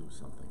will do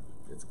something.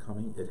 It's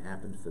coming. It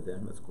happened for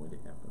them. It's going to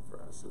happen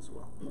for us as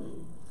well.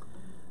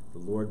 The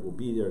Lord will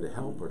be there to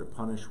help or to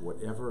punish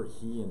whatever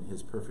he in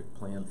his perfect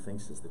plan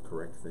thinks is the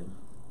correct thing,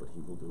 but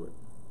he will do it.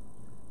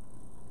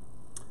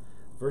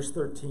 Verse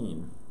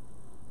 13,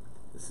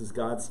 this is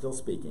God still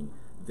speaking.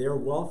 Their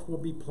wealth will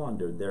be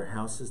plundered, their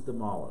houses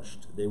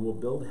demolished. They will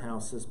build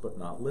houses but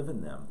not live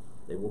in them.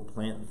 They will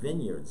plant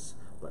vineyards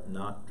but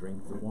not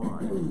drink the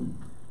wine.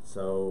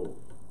 So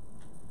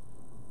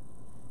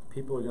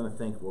people are going to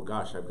think, well,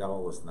 gosh, I've got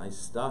all this nice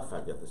stuff.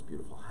 I've got this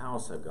beautiful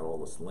house. I've got all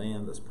this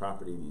land, this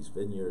property, these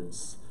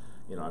vineyards.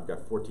 I've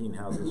got 14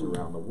 houses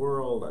around the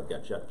world. I've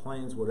got jet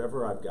planes,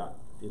 whatever I've got.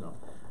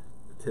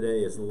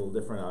 Today is a little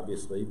different,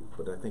 obviously,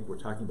 but I think we're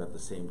talking about the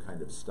same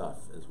kind of stuff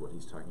as what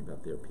he's talking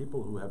about there.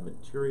 People who have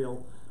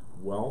material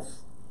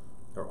wealth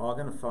are all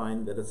going to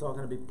find that it's all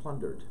going to be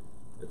plundered.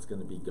 It's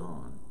going to be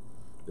gone.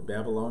 The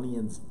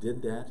Babylonians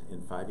did that in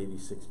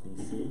 586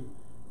 BC. You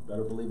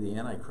better believe the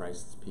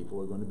Antichrist's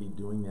people are going to be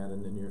doing that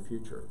in the near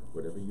future.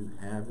 Whatever you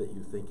have that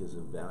you think is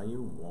of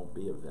value won't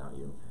be of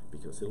value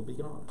because it'll be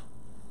gone.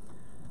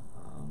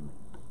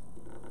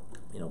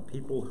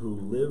 People who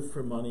live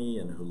for money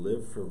and who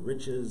live for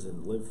riches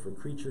and live for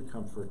creature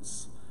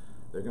comforts,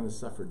 they're going to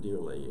suffer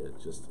dearly.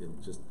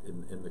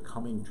 In the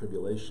coming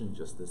tribulation,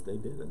 just as they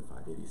did in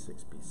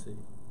 586 BC.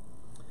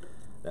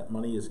 That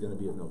money is going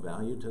to be of no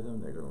value to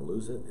them. They're going to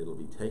lose it. It'll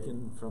be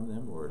taken from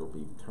them, or it'll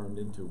be turned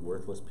into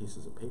worthless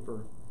pieces of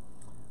paper.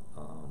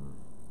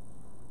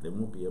 They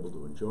won't be able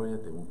to enjoy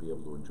it. They won't be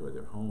able to enjoy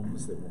their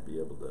homes. They won't be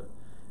able to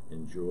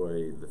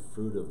enjoy the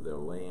fruit of their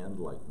land,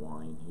 like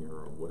wine here,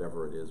 or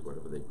whatever it is,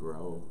 whatever they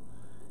grow.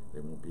 They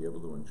won't be able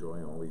to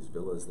enjoy all these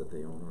villas that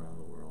they own around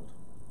the world.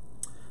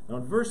 Now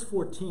in verse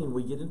 14,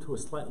 we get into a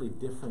slightly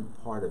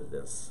different part of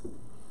this.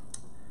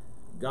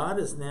 God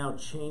is now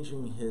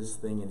changing his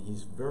thing, and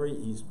he's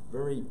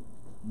very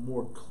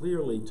more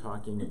clearly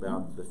talking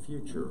about the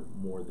future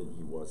more than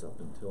he was up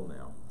until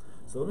now.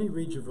 So let me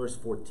read you verse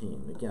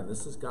 14. Again,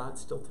 this is God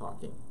still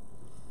talking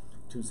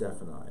to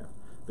Zephaniah.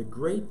 The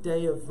great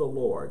day of the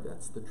Lord,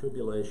 that's the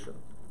tribulation,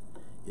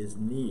 is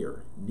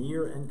near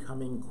and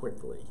coming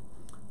quickly.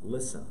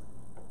 Listen,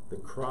 the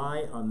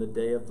cry on the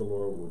day of the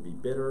Lord will be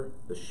bitter,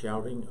 the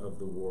shouting of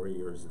the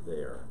warriors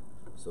there.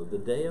 So the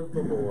day of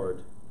the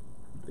Lord,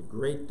 the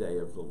great day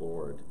of the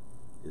Lord,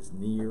 is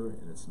near,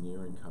 and it's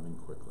near and coming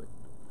quickly.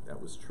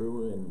 That was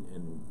true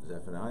in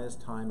Zephaniah's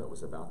time. It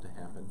was about to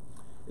happen.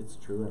 It's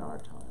true in our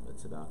time.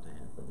 It's about to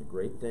happen. The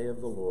great day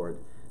of the Lord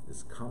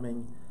is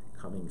coming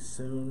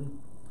soon.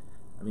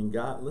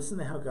 God, listen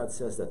to how God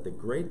says that. The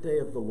great day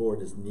of the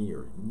Lord is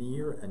near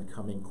and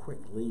coming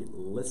quickly.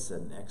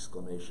 Listen,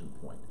 exclamation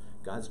point.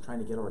 God's trying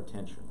to get our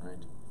attention,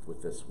 right,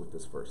 with this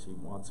verse. He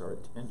wants our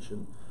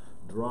attention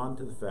drawn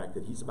to the fact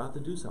that he's about to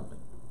do something.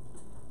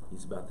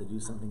 He's about to do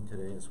something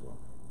today as well.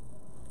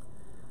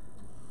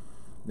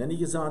 Then he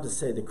goes on to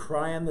say, the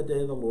cry on the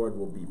day of the Lord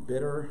will be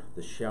bitter,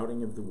 the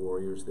shouting of the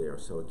warriors there.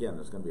 So again,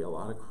 there's going to be a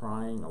lot of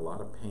crying, a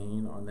lot of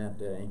pain on that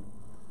day.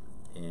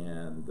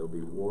 And there'll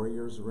be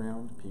warriors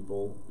around,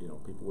 people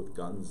with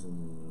guns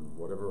and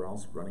whatever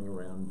else running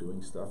around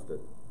doing stuff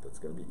that's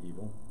going to be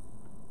evil.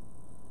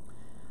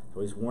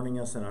 So he's warning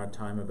us in our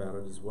time about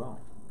it as well.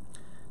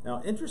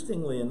 Now,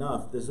 interestingly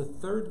enough, there's a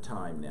third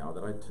time now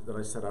that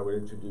I said I would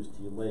introduce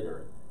to you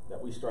later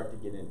that we start to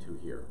get into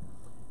here.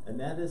 And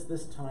that is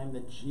this time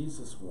that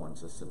Jesus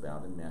warns us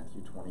about in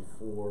Matthew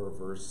 24,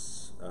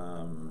 verse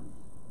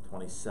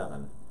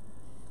 27.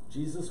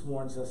 Jesus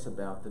warns us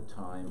about the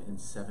time in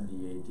 70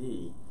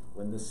 AD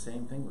when the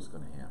same thing was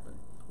going to happen,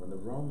 when the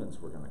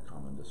Romans were going to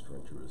come and destroy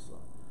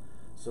Jerusalem.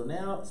 So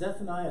now,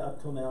 Zephaniah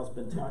up till now has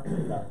been talking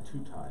about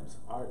two times,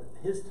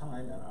 his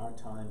time and our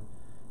time.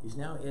 He's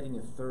now adding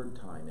a third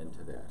time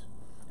into that.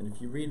 And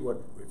if you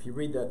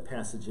read that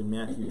passage in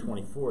Matthew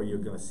 24, you're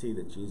going to see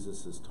that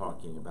Jesus is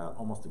talking about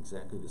almost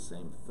exactly the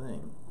same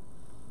thing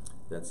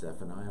that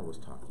Zephaniah was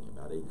talking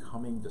about, a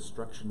coming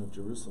destruction of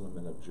Jerusalem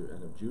and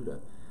of Judah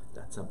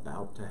that's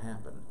about to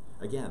happen.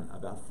 Again,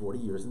 about 40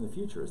 years in the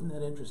future. Isn't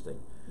that interesting?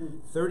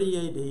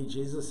 30 AD,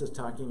 Jesus is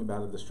talking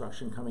about a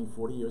destruction coming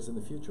 40 years in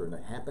the future, and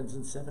it happens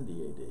in 70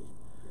 AD.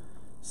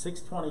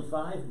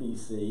 625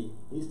 BC,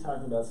 he's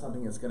talking about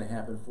something that's going to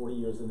happen 40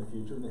 years in the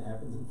future, and it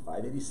happens in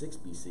 586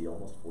 BC,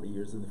 almost 40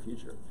 years in the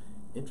future.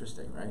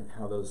 Interesting, right?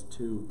 How those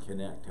two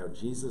connect, how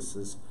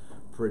Jesus'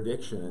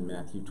 prediction in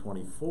Matthew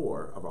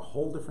 24 of a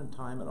whole different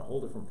time and a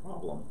whole different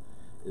problem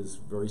is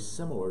very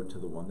similar to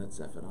the one that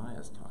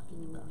Zephaniah is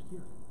talking about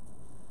here.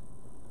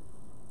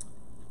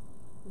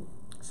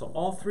 So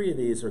all three of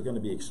these are going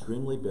to be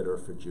extremely bitter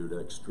for Judah,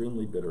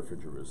 extremely bitter for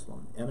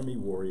Jerusalem. Enemy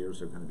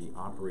warriors are going to be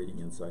operating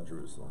inside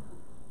Jerusalem.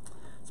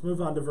 Let's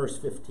move on to verse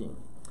 15.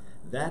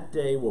 That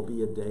day will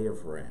be a day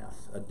of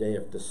wrath, a day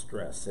of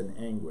distress and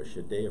anguish,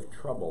 a day of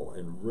trouble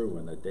and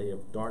ruin, a day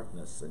of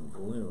darkness and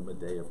gloom, a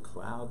day of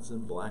clouds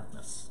and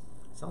blackness.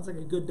 Sounds like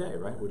a good day,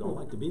 right? We'd all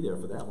like to be there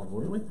for that one,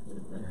 wouldn't we?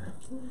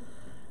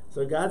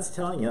 So God's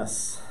telling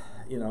us,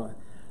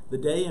 the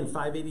day in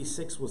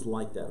 586 was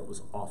like that. It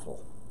was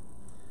awful.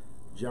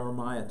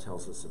 Jeremiah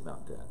tells us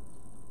about that.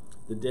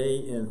 The day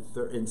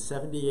in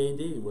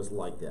 70 AD was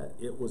like that.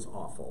 It was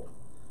awful.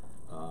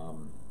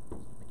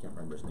 I can't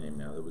remember his name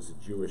now. There was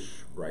a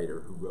Jewish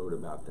writer who wrote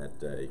about that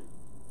day.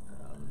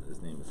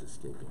 His name is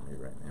escaping me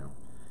right now.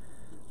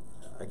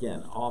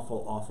 Again,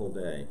 awful, awful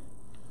day.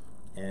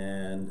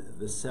 And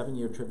the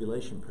 7-year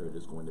tribulation period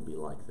is going to be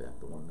like that,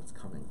 the one that's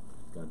coming.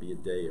 It's going to be a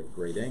day of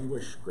great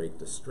anguish, great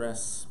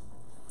distress,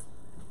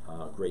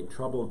 great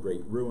trouble,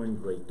 great ruin,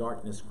 great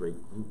darkness, great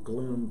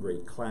gloom,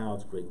 great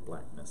clouds, great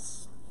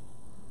blackness.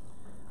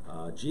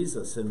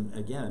 Jesus, and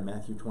again,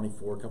 Matthew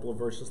 24, a couple of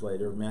verses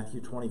later,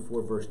 Matthew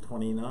 24, verse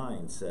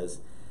 29 says,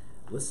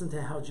 listen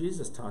to how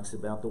Jesus talks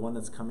about the one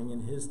that's coming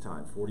in his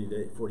time,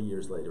 40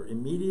 years later.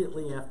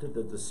 Immediately after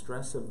the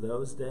distress of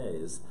those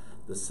days,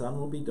 the sun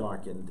will be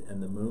darkened,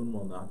 and the moon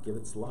will not give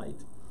its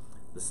light.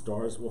 The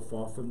stars will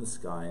fall from the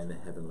sky, and the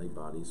heavenly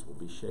bodies will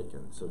be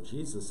shaken. So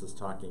Jesus is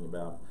talking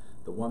about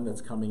the one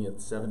that's coming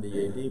at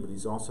 70 AD, but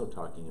he's also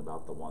talking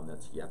about the one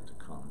that's yet to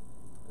come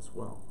as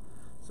well.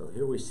 So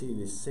here we see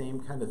the same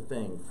kind of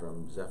thing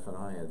from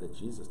Zephaniah that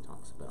Jesus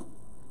talks about.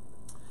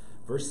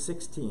 Verse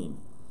 16,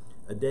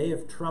 a day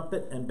of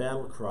trumpet and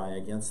battle cry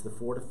against the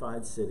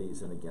fortified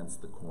cities and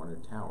against the corner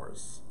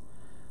towers.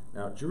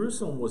 Now,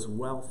 Jerusalem was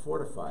well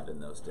fortified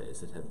in those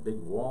days. It had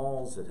big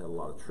walls, it had a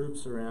lot of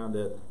troops around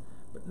it,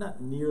 but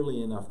not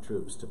nearly enough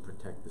troops to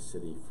protect the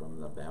city from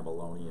the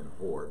Babylonian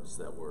hordes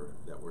that were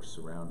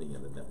surrounding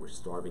it and that were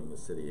starving the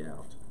city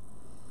out.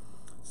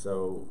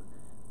 So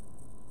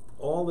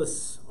all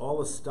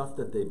the stuff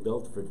that they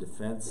built for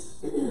defense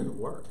didn't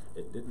work.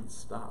 It didn't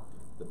stop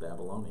the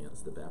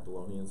Babylonians. The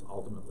Babylonians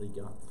ultimately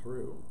got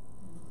through.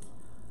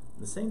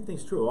 The same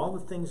thing's true. All the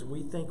things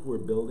we think we're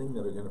building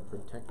that are going to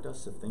protect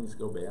us if things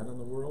go bad in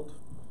the world,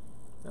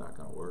 they're not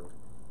going to work.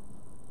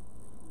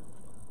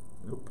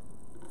 Nope.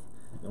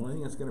 The only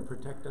thing that's going to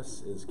protect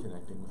us is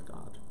connecting with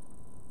God.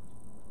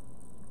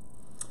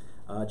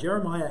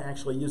 Jeremiah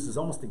actually uses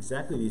almost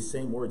exactly these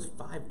same words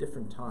 5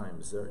 different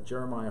times.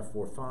 Jeremiah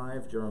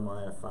 4:5,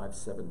 Jeremiah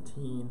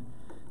 5:17,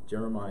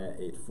 Jeremiah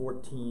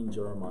 8:14,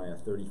 Jeremiah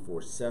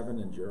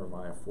 34:7, and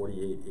Jeremiah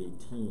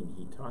 48:18.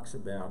 He talks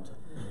about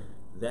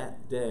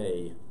that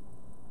day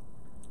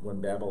when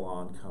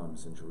Babylon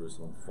comes and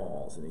Jerusalem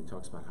falls, and he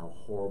talks about how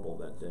horrible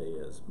that day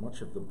is.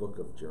 Much of the book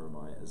of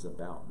Jeremiah is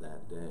about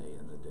that day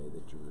and the day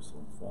that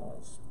Jerusalem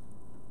falls.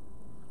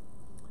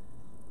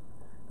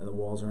 And the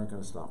walls aren't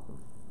going to stop them.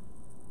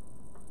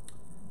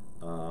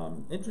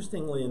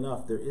 Interestingly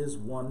enough, there is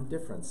one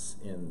difference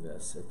in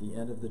this. At the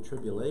end of the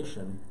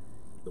tribulation,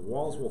 the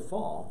walls will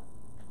fall,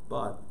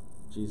 but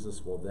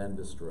Jesus will then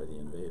destroy the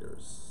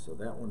invaders. So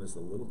that one is a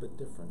little bit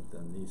different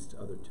than these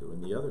other two.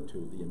 And the other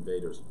two, the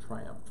invaders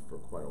triumphed for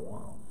quite a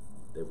while.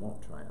 They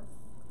won't triumph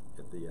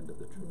at the end of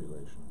the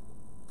tribulation.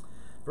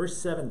 Verse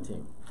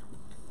 17,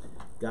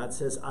 God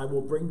says, I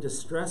will bring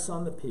distress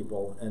on the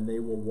people, and they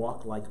will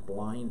walk like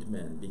blind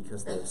men,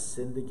 because they have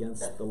sinned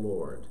against the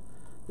Lord.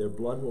 Their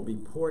blood will be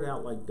poured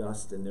out like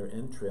dust, and their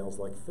entrails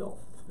like filth.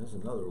 There's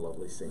another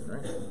lovely scene,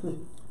 right?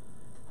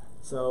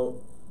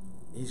 So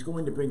he's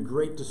going to bring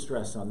great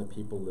distress on the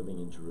people living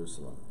in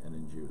Jerusalem and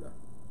in Judah.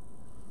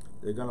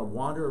 They're going to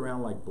wander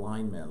around like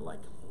blind men,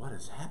 like, what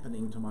is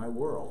happening to my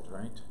world,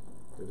 right?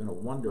 They're going to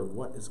wonder,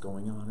 what is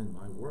going on in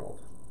my world?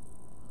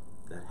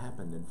 That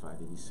happened in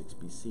 586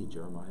 BC.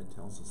 Jeremiah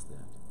tells us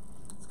that.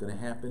 It's going to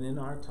happen in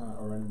our time,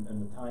 or in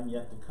the time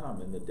yet to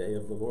come, in the day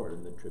of the Lord,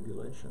 in the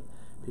tribulation.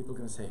 People are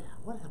going to say,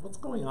 what's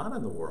going on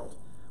in the world?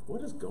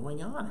 What is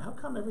going on? How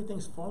come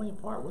everything's falling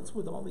apart? What's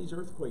with all these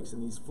earthquakes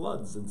and these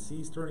floods and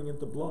seas turning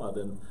into blood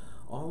and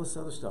all this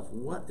other stuff?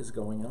 What is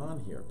going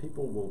on here?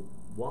 People will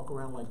walk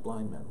around like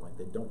blind men, like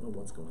they don't know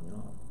what's going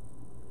on.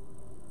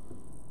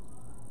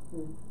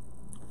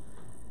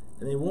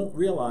 And they won't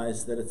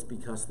realize that it's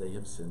because they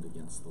have sinned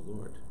against the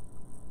Lord.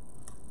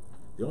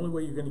 The only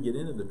way you're going to get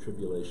into the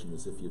tribulation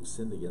is if you've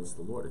sinned against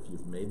the Lord, if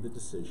you've made the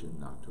decision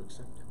not to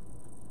accept Him.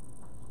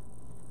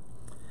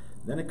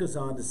 Then it goes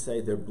on to say,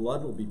 their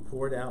blood will be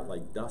poured out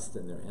like dust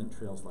and their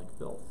entrails like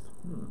filth.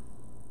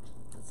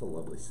 That's a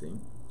lovely scene.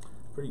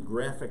 Pretty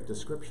graphic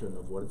description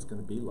of what it's going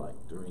to be like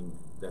during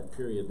that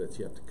period that's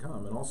yet to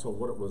come, and also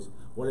what it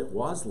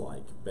was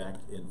like back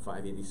in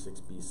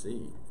 586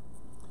 BC,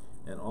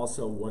 and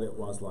also what it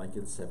was like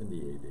in 70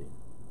 AD.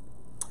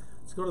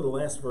 Let's go to the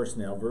last verse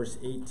now, verse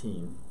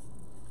 18.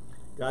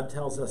 God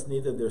tells us,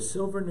 neither their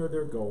silver nor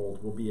their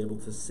gold will be able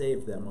to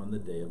save them on the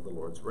day of the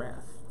Lord's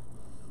wrath.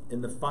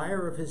 In the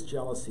fire of His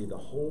jealousy, the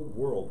whole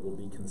world will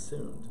be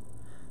consumed,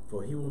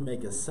 for He will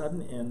make a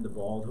sudden end of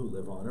all who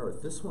live on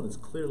earth. This one is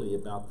clearly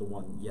about the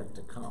one yet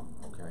to come,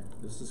 okay?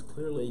 This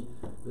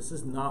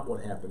is not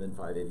what happened in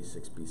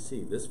 586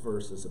 BC. This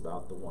verse is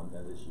about the one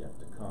that is yet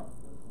to come.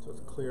 So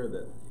it's clear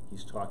that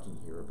he's talking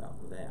here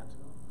about that.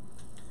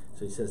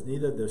 So he says,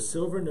 neither their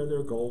silver nor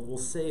their gold will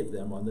save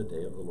them on the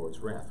day of the Lord's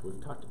wrath.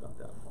 We've talked about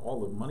that. All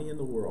the money in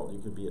the world,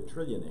 you could be a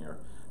trillionaire,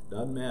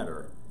 doesn't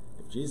matter.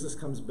 If Jesus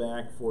comes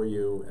back for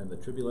you and the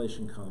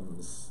tribulation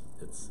comes,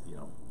 it's,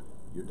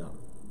 you're done.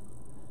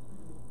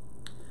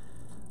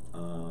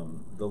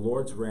 The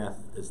Lord's wrath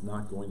is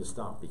not going to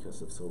stop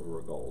because of silver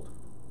or gold.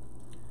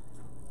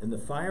 In the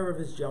fire of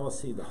His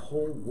jealousy, the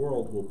whole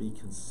world will be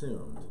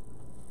consumed.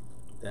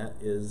 That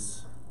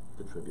is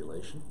the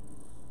tribulation.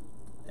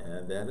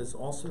 And that is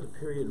also the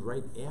period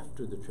right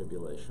after the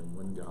tribulation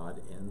when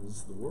God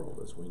ends the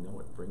world as we know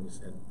it,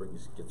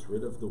 gets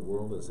rid of the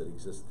world as it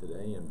exists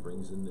today and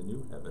brings in the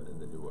new heaven and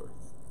the new earth.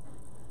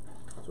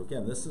 So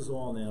again, this is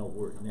all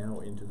we're now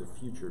into the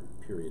future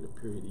period, a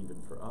period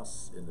even for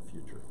us in the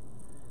future.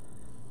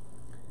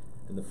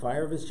 In the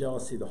fire of His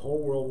jealousy, the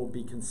whole world will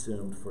be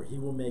consumed, for He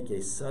will make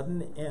a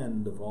sudden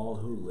end of all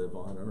who live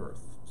on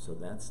earth. So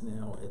that's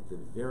now at the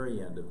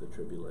very end of the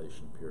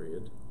tribulation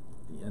period,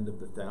 the end of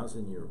the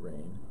 1,000-year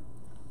reign,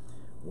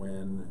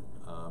 when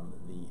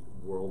the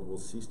world will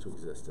cease to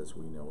exist as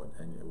we know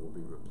it, and it will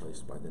be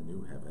replaced by the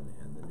new heaven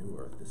and the new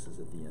earth. This is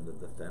at the end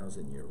of the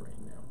 1,000-year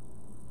reign now.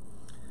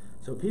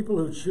 So people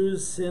who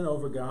choose sin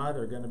over God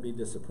are going to be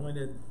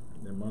disappointed.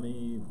 Their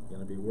money going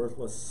to be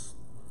worthless.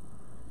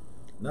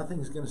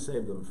 Nothing's going to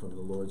save them from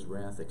the Lord's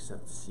wrath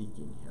except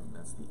seeking Him.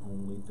 That's the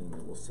only thing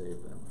that will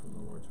save them from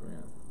the Lord's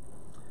wrath.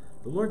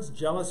 The Lord's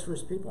jealous for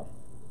His people,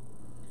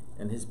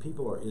 and His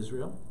people are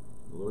Israel.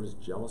 The Lord is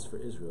jealous for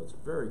Israel. It's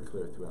very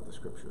clear throughout the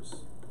Scriptures.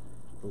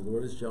 The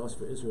Lord is jealous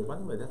for Israel. By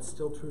the way, that's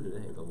still true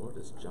today. The Lord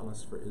is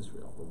jealous for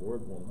Israel. The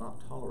Lord will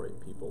not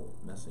tolerate people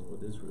messing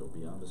with Israel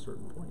beyond a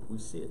certain point. We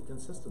see it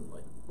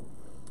consistently.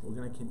 We're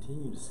going to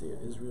continue to see it.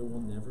 Israel will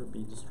never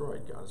be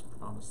destroyed. God has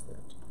promised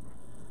that.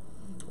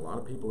 A lot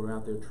of people are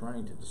out there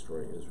trying to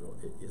destroy Israel.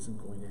 It isn't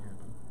going to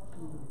happen.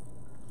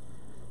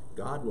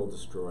 God will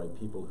destroy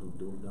people who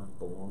do not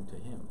belong to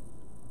Him.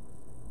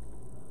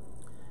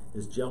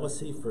 His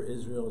jealousy for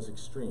Israel is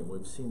extreme.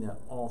 We've seen that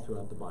all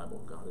throughout the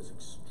Bible. God is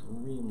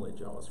extremely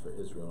jealous for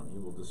Israel, and He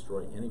will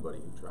destroy anybody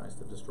who tries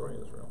to destroy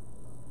Israel.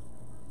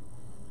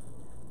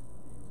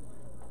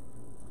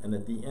 And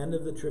at the end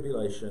of the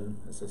tribulation,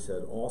 as I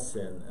said, all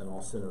sin and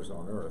all sinners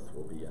on earth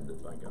will be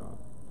ended by God.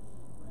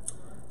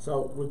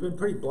 So we've been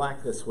pretty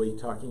black this week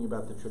talking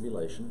about the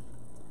tribulation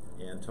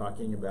and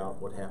talking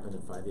about what happened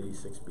in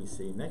 586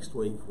 BC. Next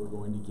week, we're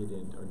going to get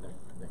into, or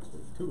next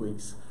week, 2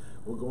 weeks,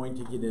 we're going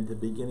to get into the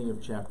beginning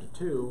of chapter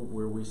 2,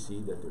 where we see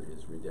that there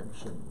is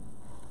redemption.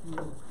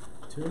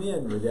 Tune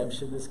in,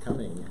 redemption is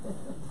coming.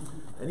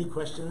 Any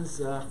questions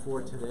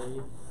for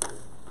today,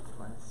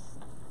 class?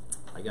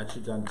 I got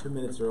you done 2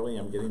 minutes early.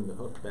 I'm getting the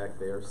hook back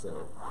there,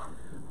 so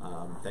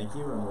thank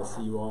you, and we'll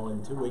see you all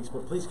in 2 weeks.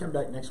 But please come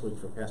back next week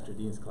for Pastor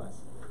Dean's class.